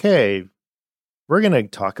like, okay, we're going to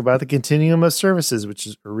talk about the continuum of services, which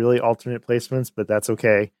is really alternate placements, but that's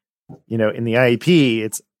okay. In the IEP,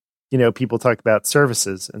 it's, people talk about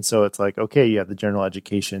services. And so it's like, okay, you have the general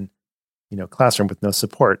education, classroom with no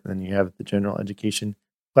support. And then you have the general education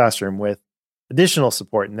classroom with additional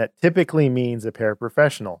support. And that typically means a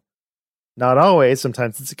paraprofessional. Not always.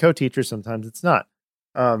 Sometimes it's a co-teacher. Sometimes it's not.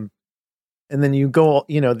 And then you go,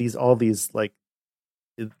 all these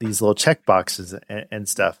little check boxes and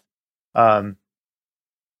stuff.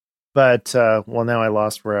 But now I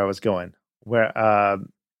lost where I was going. Where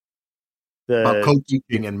about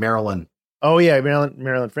co-teaching in Maryland. Oh yeah,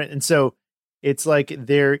 Maryland Friend. And so it's like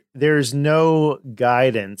there's no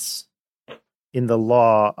guidance in the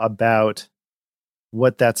law about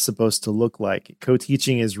what that's supposed to look like.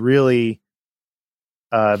 Co-teaching is really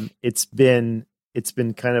it's been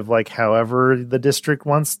kind of like however the district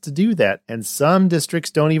wants to do that. And some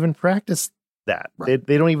districts don't even practice that. Right.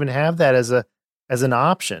 They don't even have that as an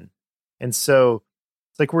option. And so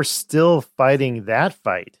it's like we're still fighting that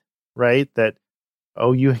fight, right? That,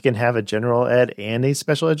 you can have a general ed and a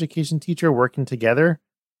special education teacher working together.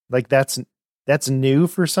 Like that's new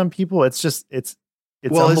for some people. It's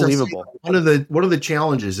unbelievable. One of the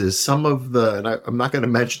challenges is some of the, and I'm not going to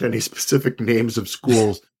mention any specific names of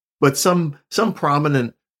schools, but some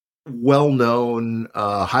prominent, well-known,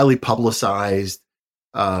 highly publicized,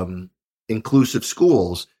 inclusive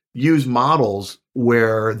schools use models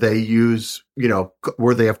where they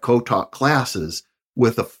have co-taught classes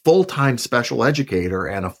with a full-time special educator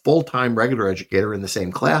and a full-time regular educator in the same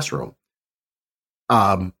classroom.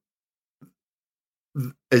 As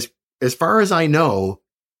far as I know,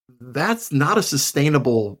 that's not a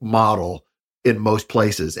sustainable model in most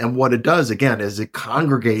places. And what it does, again, is it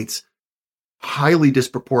congregates highly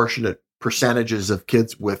disproportionate percentages of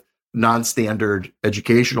kids with non-standard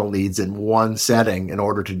educational needs in one setting in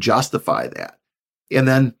order to justify that. And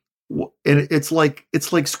then and it's like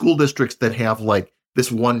school districts that have like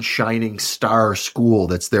this one shining star school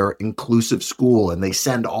that's their inclusive school, and they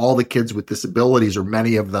send all the kids with disabilities or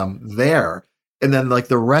many of them there. And then like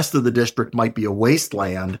the rest of the district might be a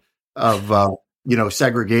wasteland of,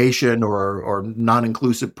 segregation or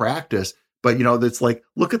non-inclusive practice. But, that's like,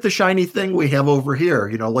 look at the shiny thing we have over here,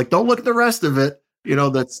 like, don't look at the rest of it,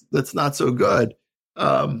 that's not so good.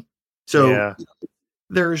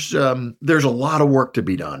 There's a lot of work to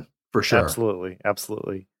be done for sure. Absolutely.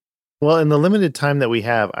 Absolutely. Well, in the limited time that we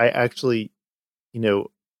have, I actually,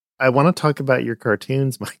 I want to talk about your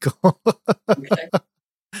cartoons, Michael. Okay.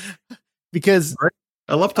 Because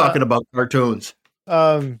I love talking about cartoons.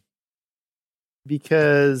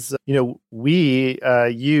 Because, we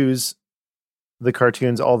use the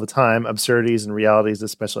cartoons all the time, Absurdities and Realities of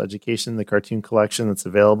Special Education, the cartoon collection that's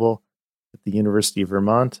available at the University of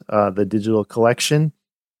Vermont, the digital collection.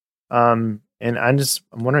 And I'm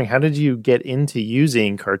wondering, how did you get into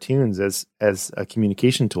using cartoons as a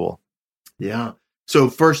communication tool? Yeah. So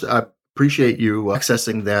first, I appreciate you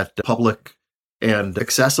accessing that public and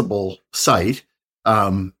accessible site.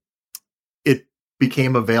 It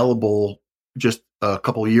became available just a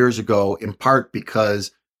couple of years ago, in part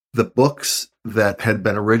because the books that had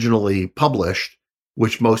been originally published,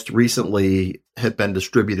 which most recently had been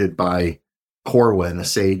distributed by Corwin, a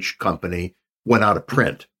Sage company, went out of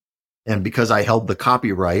print. And because I held the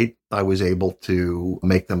copyright, I was able to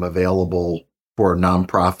make them available for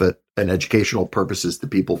nonprofit and educational purposes to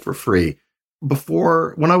people for free.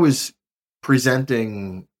 Before, when I was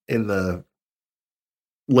presenting in the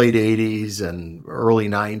late 80s and early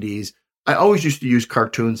 90s, I always used to use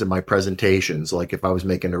cartoons in my presentations, like if I was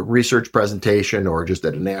making a research presentation or just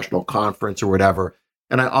at a national conference or whatever.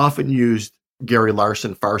 And I often used Gary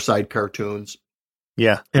Larson Far Side cartoons.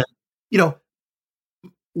 Yeah. And,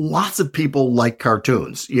 lots of people like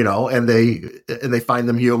cartoons, and they find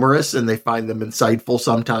them humorous and they find them insightful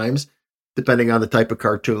sometimes, depending on the type of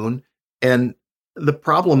cartoon. And the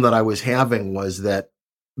problem that I was having was that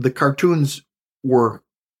the cartoons were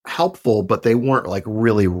helpful, but they weren't like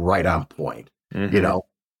really right on point,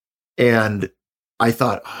 And I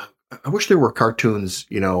thought, I wish there were cartoons,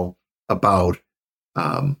 about,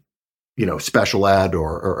 special ed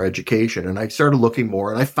or education. And I started looking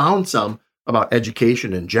more, and I found some about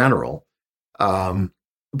education in general. But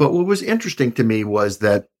what was interesting to me was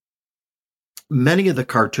that many of the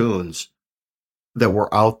cartoons that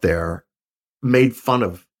were out there made fun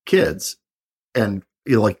of kids and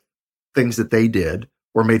like things that they did,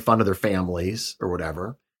 or made fun of their families or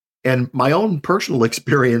whatever. And my own personal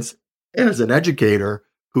experience as an educator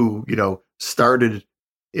who, started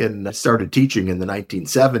teaching in the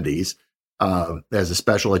 1970s as a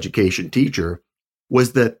special education teacher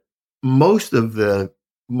was that most of the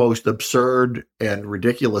most absurd and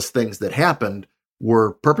ridiculous things that happened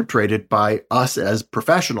were perpetrated by us as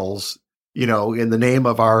professionals, in the name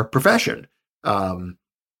of our profession. And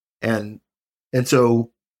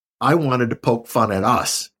so I wanted to poke fun at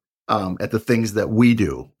us, at the things that we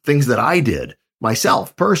do, things that I did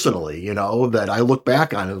myself personally, that I look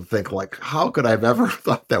back on and think like, how could I have ever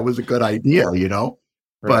thought that was a good idea,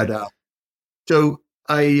 Right. But so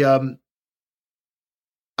I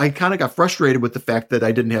kind of got frustrated with the fact that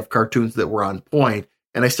I didn't have cartoons that were on point,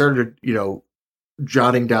 and I started,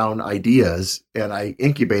 jotting down ideas, and I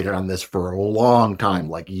incubated on this for a long time,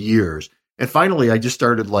 like years. And finally, I just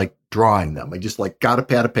started like drawing them. I just like got a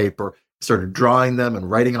pad of paper, started drawing them and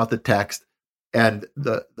writing out the text. And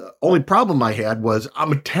the only problem I had was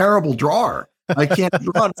I'm a terrible drawer. I can't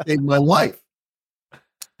draw to save my life.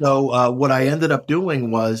 So what I ended up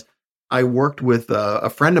doing was I worked with a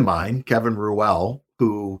friend of mine, Kevin Ruel,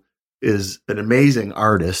 who is an amazing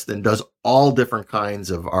artist and does all different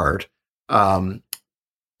kinds of art.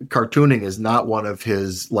 Cartooning is not one of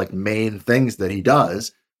his like main things that he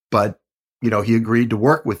does, but he agreed to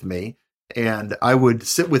work with me, and I would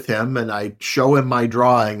sit with him and I'd show him my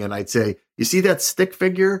drawing and I'd say, you see that stick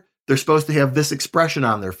figure? They're supposed to have this expression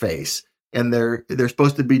on their face, and they're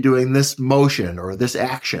supposed to be doing this motion or this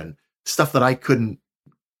action, stuff that I couldn't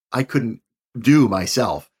do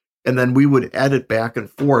myself. And then we would edit back and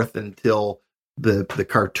forth until the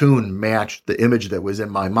cartoon matched the image that was in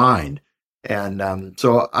my mind. And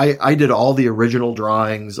so I did all the original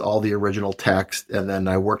drawings, all the original text, and then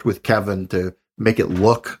I worked with Kevin to make it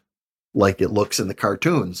look like it looks in the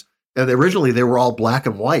cartoons. And originally they were all black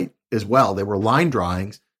and white as well. They were line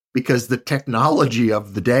drawings because the technology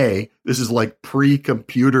of the day, this is like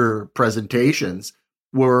pre-computer presentations,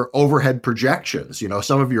 were overhead projections.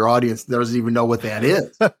 Some of your audience doesn't even know what that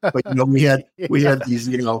is. But we had these,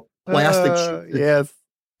 plastic yes.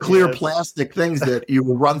 clear Yes. plastic things that you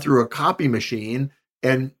will run through a copy machine,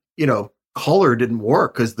 and color didn't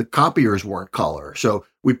work because the copiers weren't color. So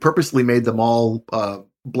we purposely made them all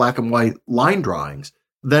black and white line drawings.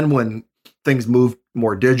 Then when things moved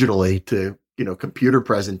more digitally to computer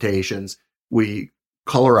presentations, we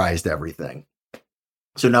colorized everything.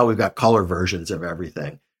 So now we've got color versions of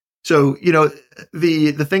everything. So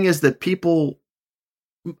the thing is that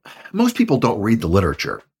most people don't read the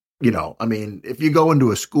literature. If you go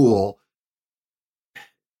into a school,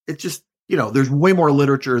 it's just, there's way more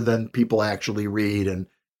literature than people actually read. And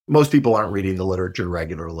most people aren't reading the literature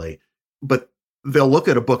regularly, but they'll look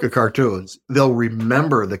at a book of cartoons. They'll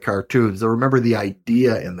remember the cartoons. They'll remember the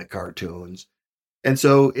idea in the cartoons. And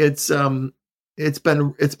so it's been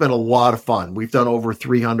a lot of fun. We've done over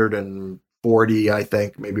 340, I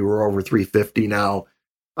think, maybe we're over 350 now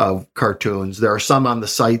of cartoons. There are some on the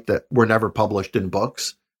site that were never published in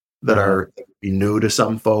books that are new to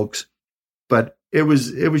some folks, but it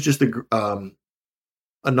was just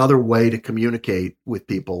another way to communicate with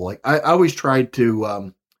people. Like I always tried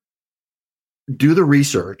to do the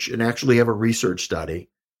research and actually have a research study.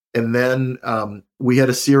 And then we had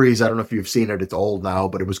a series, I don't know if you've seen it, it's old now,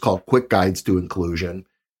 but it was called Quick Guides to Inclusion.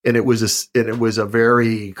 And it was a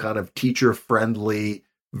very kind of teacher-friendly,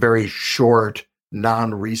 very short,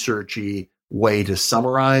 non-researchy way to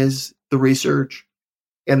summarize the research.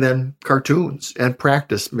 And then cartoons and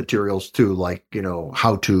practice materials too, like,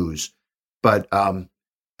 how-tos. But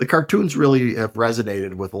the cartoons really have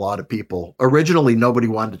resonated with a lot of people. Originally, nobody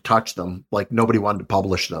wanted to touch them, like nobody wanted to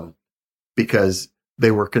publish them because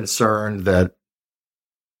they were concerned that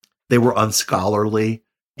they were unscholarly,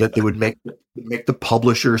 that they would make the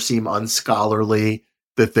publisher seem unscholarly,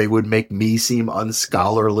 that they would make me seem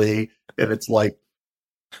unscholarly. And it's like,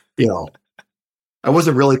 I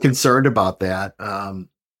wasn't really concerned about that.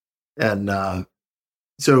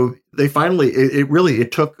 So they finally,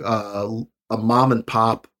 it took a mom and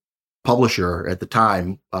pop publisher at the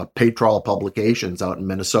time, Patrol Publications out in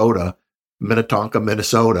Minnetonka,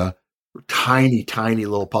 Minnesota, tiny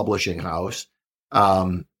little publishing house,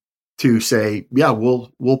 to say, yeah,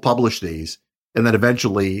 we'll publish these. And then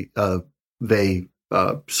eventually they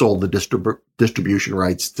sold the distribution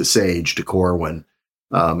rights to Sage, to Corwin.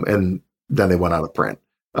 And then they went out of print.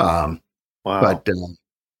 Wow. But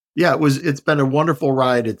yeah, it's been a wonderful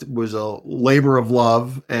ride. It was a labor of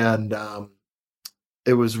love, and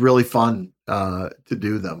it was really fun to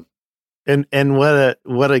do them. And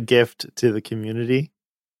what a gift to the community.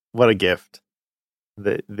 What a gift.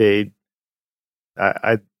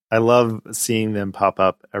 I love seeing them pop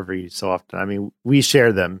up every so often. I mean, we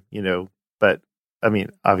share them, but I mean,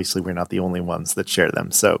 obviously we're not the only ones that share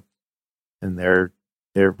them. So, and they're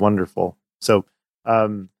wonderful. So, I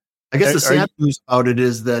guess the sad news about it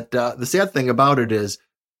is that the sad thing about it is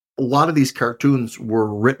a lot of these cartoons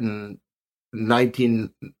were written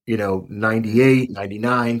 1998,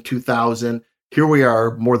 99, 2000. Here we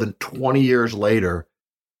are more than 20 years later,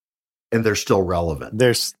 and they're still relevant.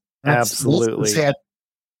 Absolutely sad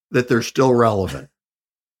that they're still relevant.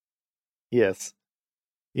 Yes.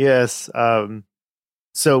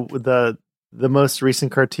 So the most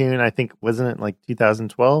recent cartoon, I think, wasn't it like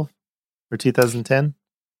 2012 or 2010?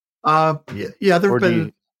 Yeah. There've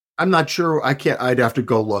been. I'm not sure. I'd have to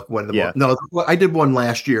go look when the. No, I did one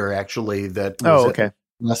last year actually. That was okay.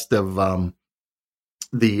 Rest of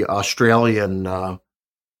the Australian, an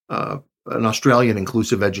Australian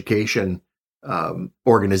inclusive education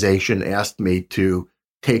organization asked me to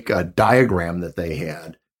take a diagram that they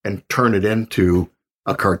had and turn it into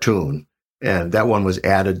a cartoon, and that one was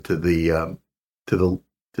added to the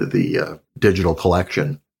digital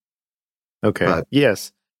collection. Okay.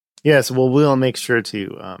 Yes. Well, we'll make sure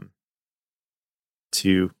to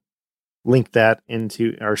link that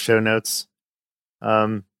into our show notes.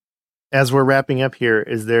 As we're wrapping up here,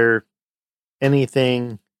 is there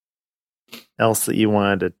anything else that you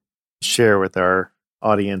wanted to share with our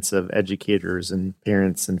audience of educators and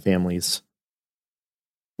parents and families?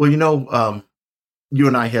 Well, you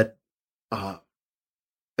and I had an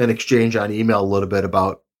exchange on email a little bit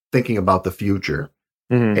about thinking about the future,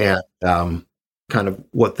 and kind of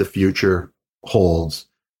what the future holds.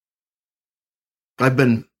 I've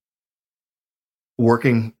been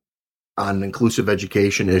working on inclusive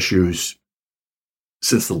education issues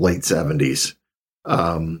since the late 70s.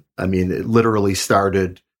 I mean, it literally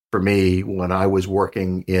started for me when I was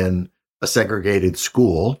working in a segregated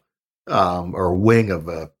school, or a wing of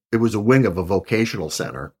a vocational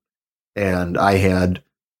center. And I had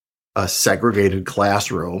a segregated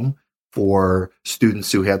classroom for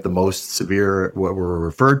students who had the most severe, what were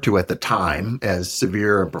referred to at the time as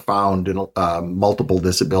severe and profound multiple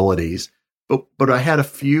disabilities. But I had a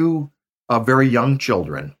few very young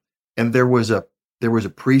children, and there was a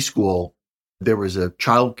preschool, there was a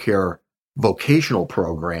childcare vocational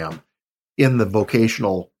program in the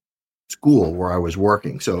vocational school where I was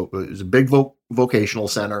working. So it was a big vocational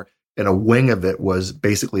center, and a wing of it was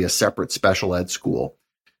basically a separate special ed school.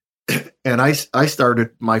 And I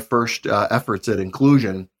started my first efforts at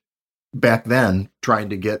inclusion back then, trying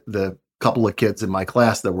to get the couple of kids in my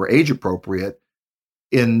class that were age appropriate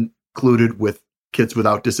included with kids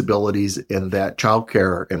without disabilities in that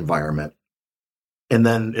childcare environment. And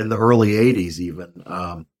then in the early 80s, even,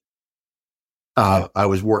 I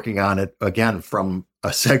was working on it again from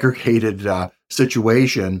a segregated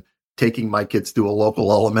situation, taking my kids to a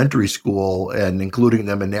local elementary school and including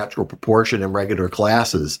them in natural proportion in regular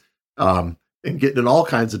classes, and getting in all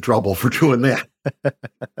kinds of trouble for doing that.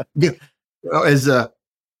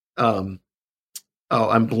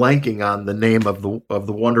 I'm blanking on the name of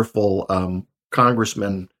the wonderful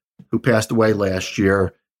congressman who passed away last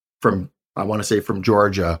year from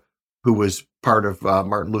Georgia, who was part of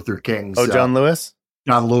Martin Luther King's. Oh, John Lewis?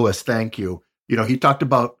 John Lewis, thank you. He talked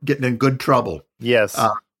about getting in good trouble. Yes.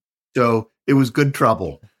 So it was good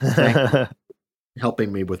trouble. Thank you for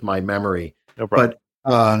helping me with my memory. No problem.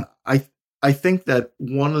 But I think that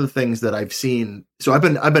one of the things that I've seen, so I've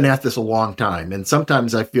been at this a long time, and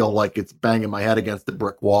sometimes I feel like it's banging my head against the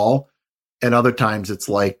brick wall, and other times it's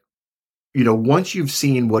like, once you've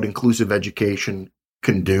seen what inclusive education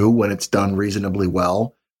can do when it's done reasonably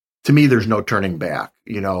well, to me, there's no turning back.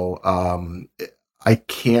 I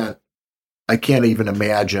can't even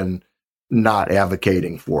imagine not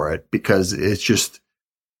advocating for it, because it's just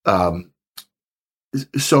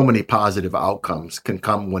so many positive outcomes can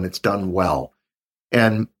come when it's done well.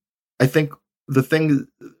 And I think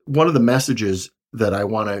one of the messages that I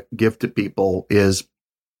want to give to people is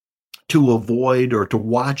to avoid or to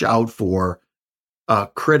watch out for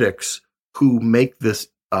critics who make this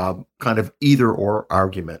kind of either or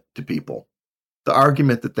argument to people. The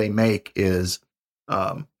argument that they make is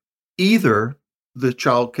either the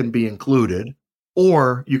child can be included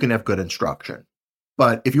or you can have good instruction.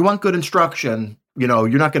 But if you want good instruction, you're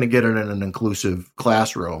not going to get it in an inclusive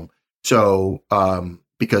classroom. So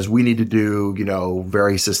because we need to do,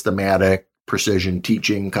 very systematic precision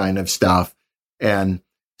teaching kind of stuff. And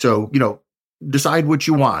so, decide what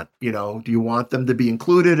you want. Do you want them to be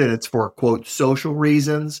included and it's for, quote, social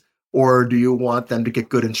reasons, or do you want them to get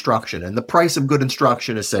good instruction? And the price of good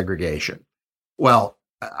instruction is segregation. Well,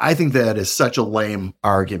 I think that is such a lame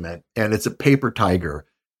argument, and it's a paper tiger.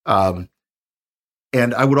 And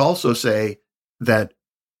I would also say that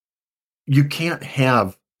you can't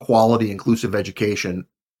have quality inclusive education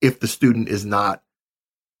if the student is not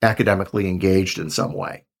academically engaged in some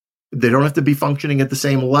way. They don't have to be functioning at the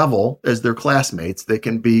same level as their classmates. They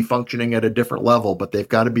can be functioning at a different level, but they've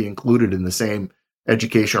got to be included in the same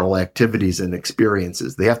educational activities and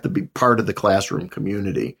experiences. They have to be part of the classroom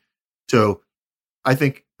community. So I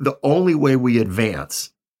think the only way we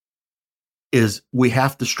advance is we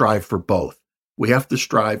have to strive for both. We have to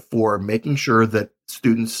strive for making sure that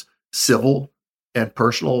students' civil and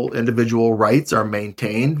personal individual rights are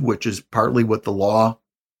maintained, which is partly what the law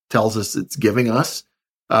tells us it's giving us,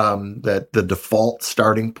 that the default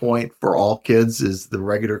starting point for all kids is the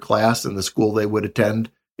regular class in the school they would attend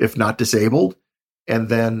if not disabled. And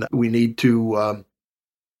then we need to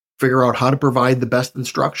figure out how to provide the best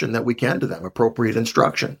instruction that we can to them, appropriate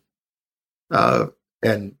instruction.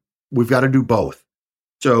 And we've got to do both.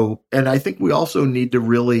 So, and I think we also need to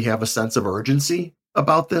really have a sense of urgency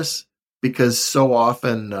about this, because so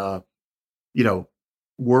often,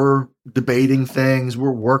 we're debating things,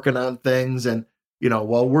 we're working on things, and,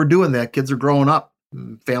 while we're doing that, kids are growing up,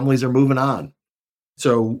 families are moving on.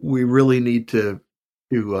 So we really need to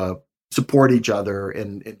support each other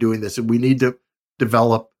in doing this. And we need to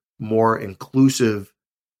develop more inclusive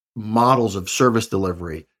models of service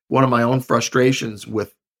delivery. One of my own frustrations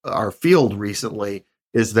with our field recently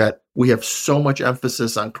is that we have so much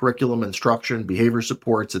emphasis on curriculum instruction, behavior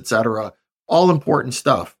supports, et cetera, all important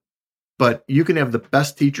stuff. But you can have the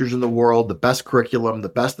best teachers in the world, the best curriculum, the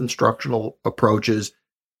best instructional approaches.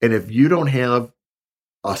 And if you don't have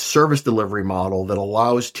a service delivery model that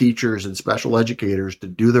allows teachers and special educators to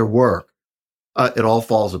do their work, it all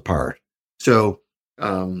falls apart. So,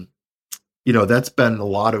 that's been a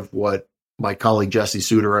lot of what my colleague Jesse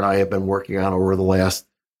Suter and I have been working on over the last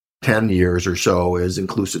 10 years or so, is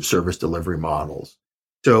inclusive service delivery models.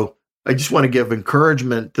 So I just want to give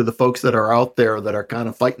encouragement to the folks that are out there that are kind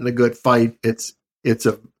of fighting the good fight. It's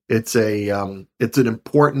It's an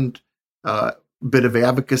important bit of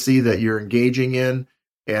advocacy that you're engaging in,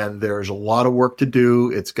 and there's a lot of work to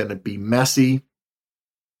do. It's going to be messy.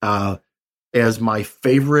 As my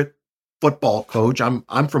favorite football coach,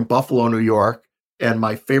 I'm from Buffalo, New York, and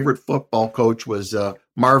my favorite football coach was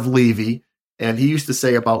Marv Levy, and he used to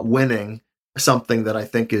say about winning something that I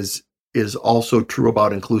think is also true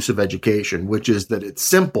about inclusive education, which is that it's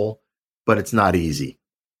simple, but it's not easy.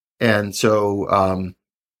 And so,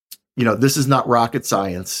 this is not rocket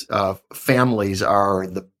science. Families are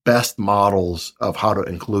the best models of how to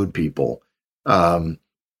include people, and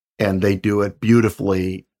they do it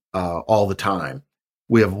beautifully all the time.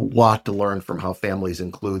 We have a lot to learn from how families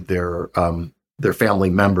include their family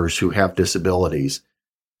members who have disabilities.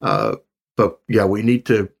 But yeah, we need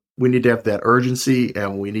to have that urgency,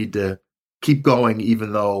 and we need to keep going,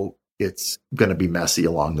 even though it's going to be messy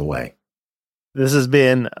along the way. This has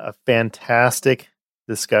been a fantastic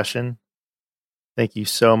discussion. Thank you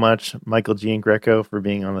so much, Michael Giangreco, for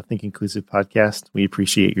being on the Think Inclusive podcast. We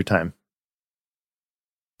appreciate your time.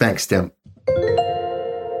 Thanks, Tim.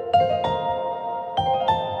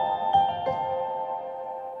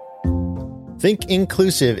 Think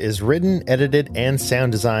Inclusive is written, edited, and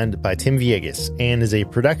sound designed by Tim Villegas and is a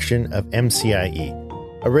production of MCIE.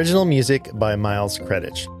 Original music by Miles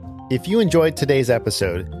Kredich. If you enjoyed today's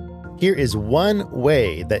episode, here is one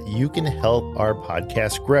way that you can help our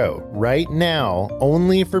podcast grow. Right now,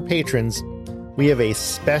 only for patrons, we have a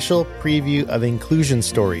special preview of Inclusion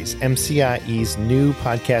Stories, MCIE's new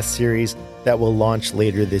podcast series that will launch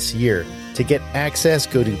later this year. To get access,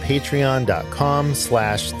 go to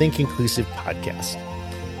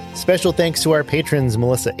patreon.com/thinkinclusivepodcast. Special thanks to our patrons,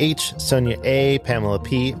 Melissa H., Sonia A., Pamela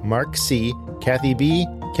P., Mark C., Kathy B.,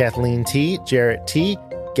 Kathleen T., Jarrett T.,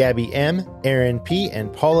 Gabby M., Aaron P.,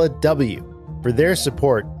 and Paula W. for their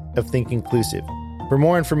support of Think Inclusive. For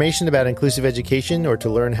more information about inclusive education or to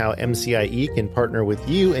learn how MCIE can partner with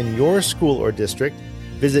you in your school or district,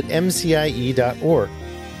 visit mcie.org.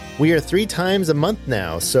 We are 3 times a month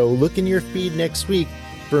now, so look in your feed next week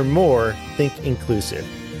for more Think Inclusive.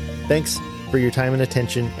 Thanks for your time and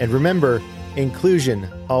attention, and remember, inclusion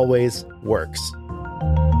always works.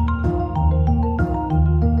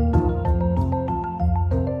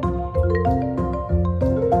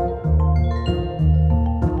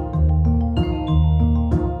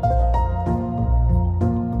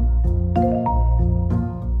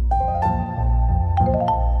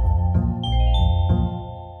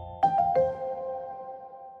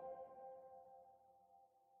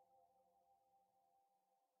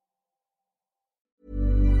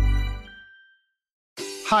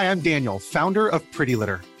 Hi, I'm Daniel, founder of Pretty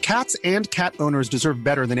Litter. Cats and cat owners deserve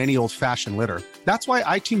better than any old-fashioned litter. That's why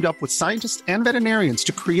I teamed up with scientists and veterinarians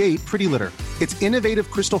to create Pretty Litter. Its innovative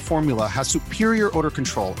crystal formula has superior odor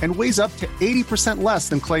control and weighs up to 80% less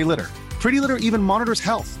than clay litter. Pretty Litter even monitors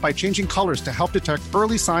health by changing colors to help detect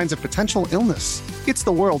early signs of potential illness. It's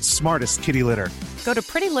the world's smartest kitty litter. Go to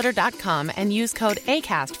prettylitter.com and use code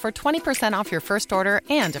ACAST for 20% off your first order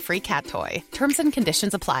and a free cat toy. Terms and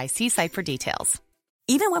conditions apply. See site for details.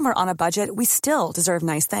 Even when we're on a budget, we still deserve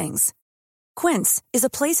nice things. Quince is a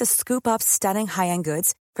place to scoop up stunning high-end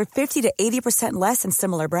goods for 50 to 80% less than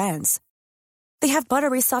similar brands. They have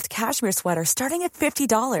buttery soft cashmere sweaters starting at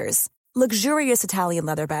 $50, luxurious Italian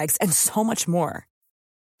leather bags, and so much more.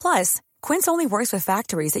 Plus, Quince only works with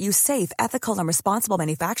factories that use safe, ethical, and responsible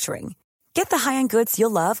manufacturing. Get the high-end goods you'll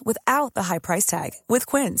love without the high price tag with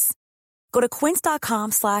Quince. Go to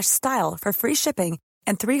quince.com/style for free shipping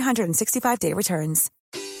and 365-day returns.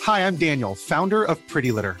 Hi, I'm Daniel, founder of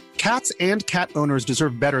Pretty Litter. Cats and cat owners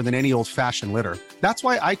deserve better than any old-fashioned litter. That's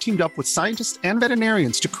why I teamed up with scientists and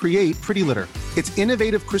veterinarians to create Pretty Litter. Its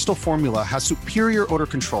innovative crystal formula has superior odor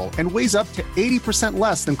control and weighs up to 80%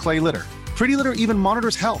 less than clay litter. Pretty Litter even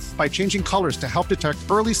monitors health by changing colors to help detect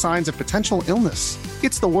early signs of potential illness.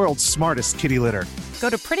 It's the world's smartest kitty litter. Go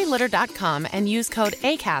to prettylitter.com and use code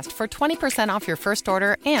ACAST for 20% off your first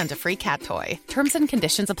order and a free cat toy. Terms and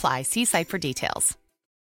conditions apply. See site for details.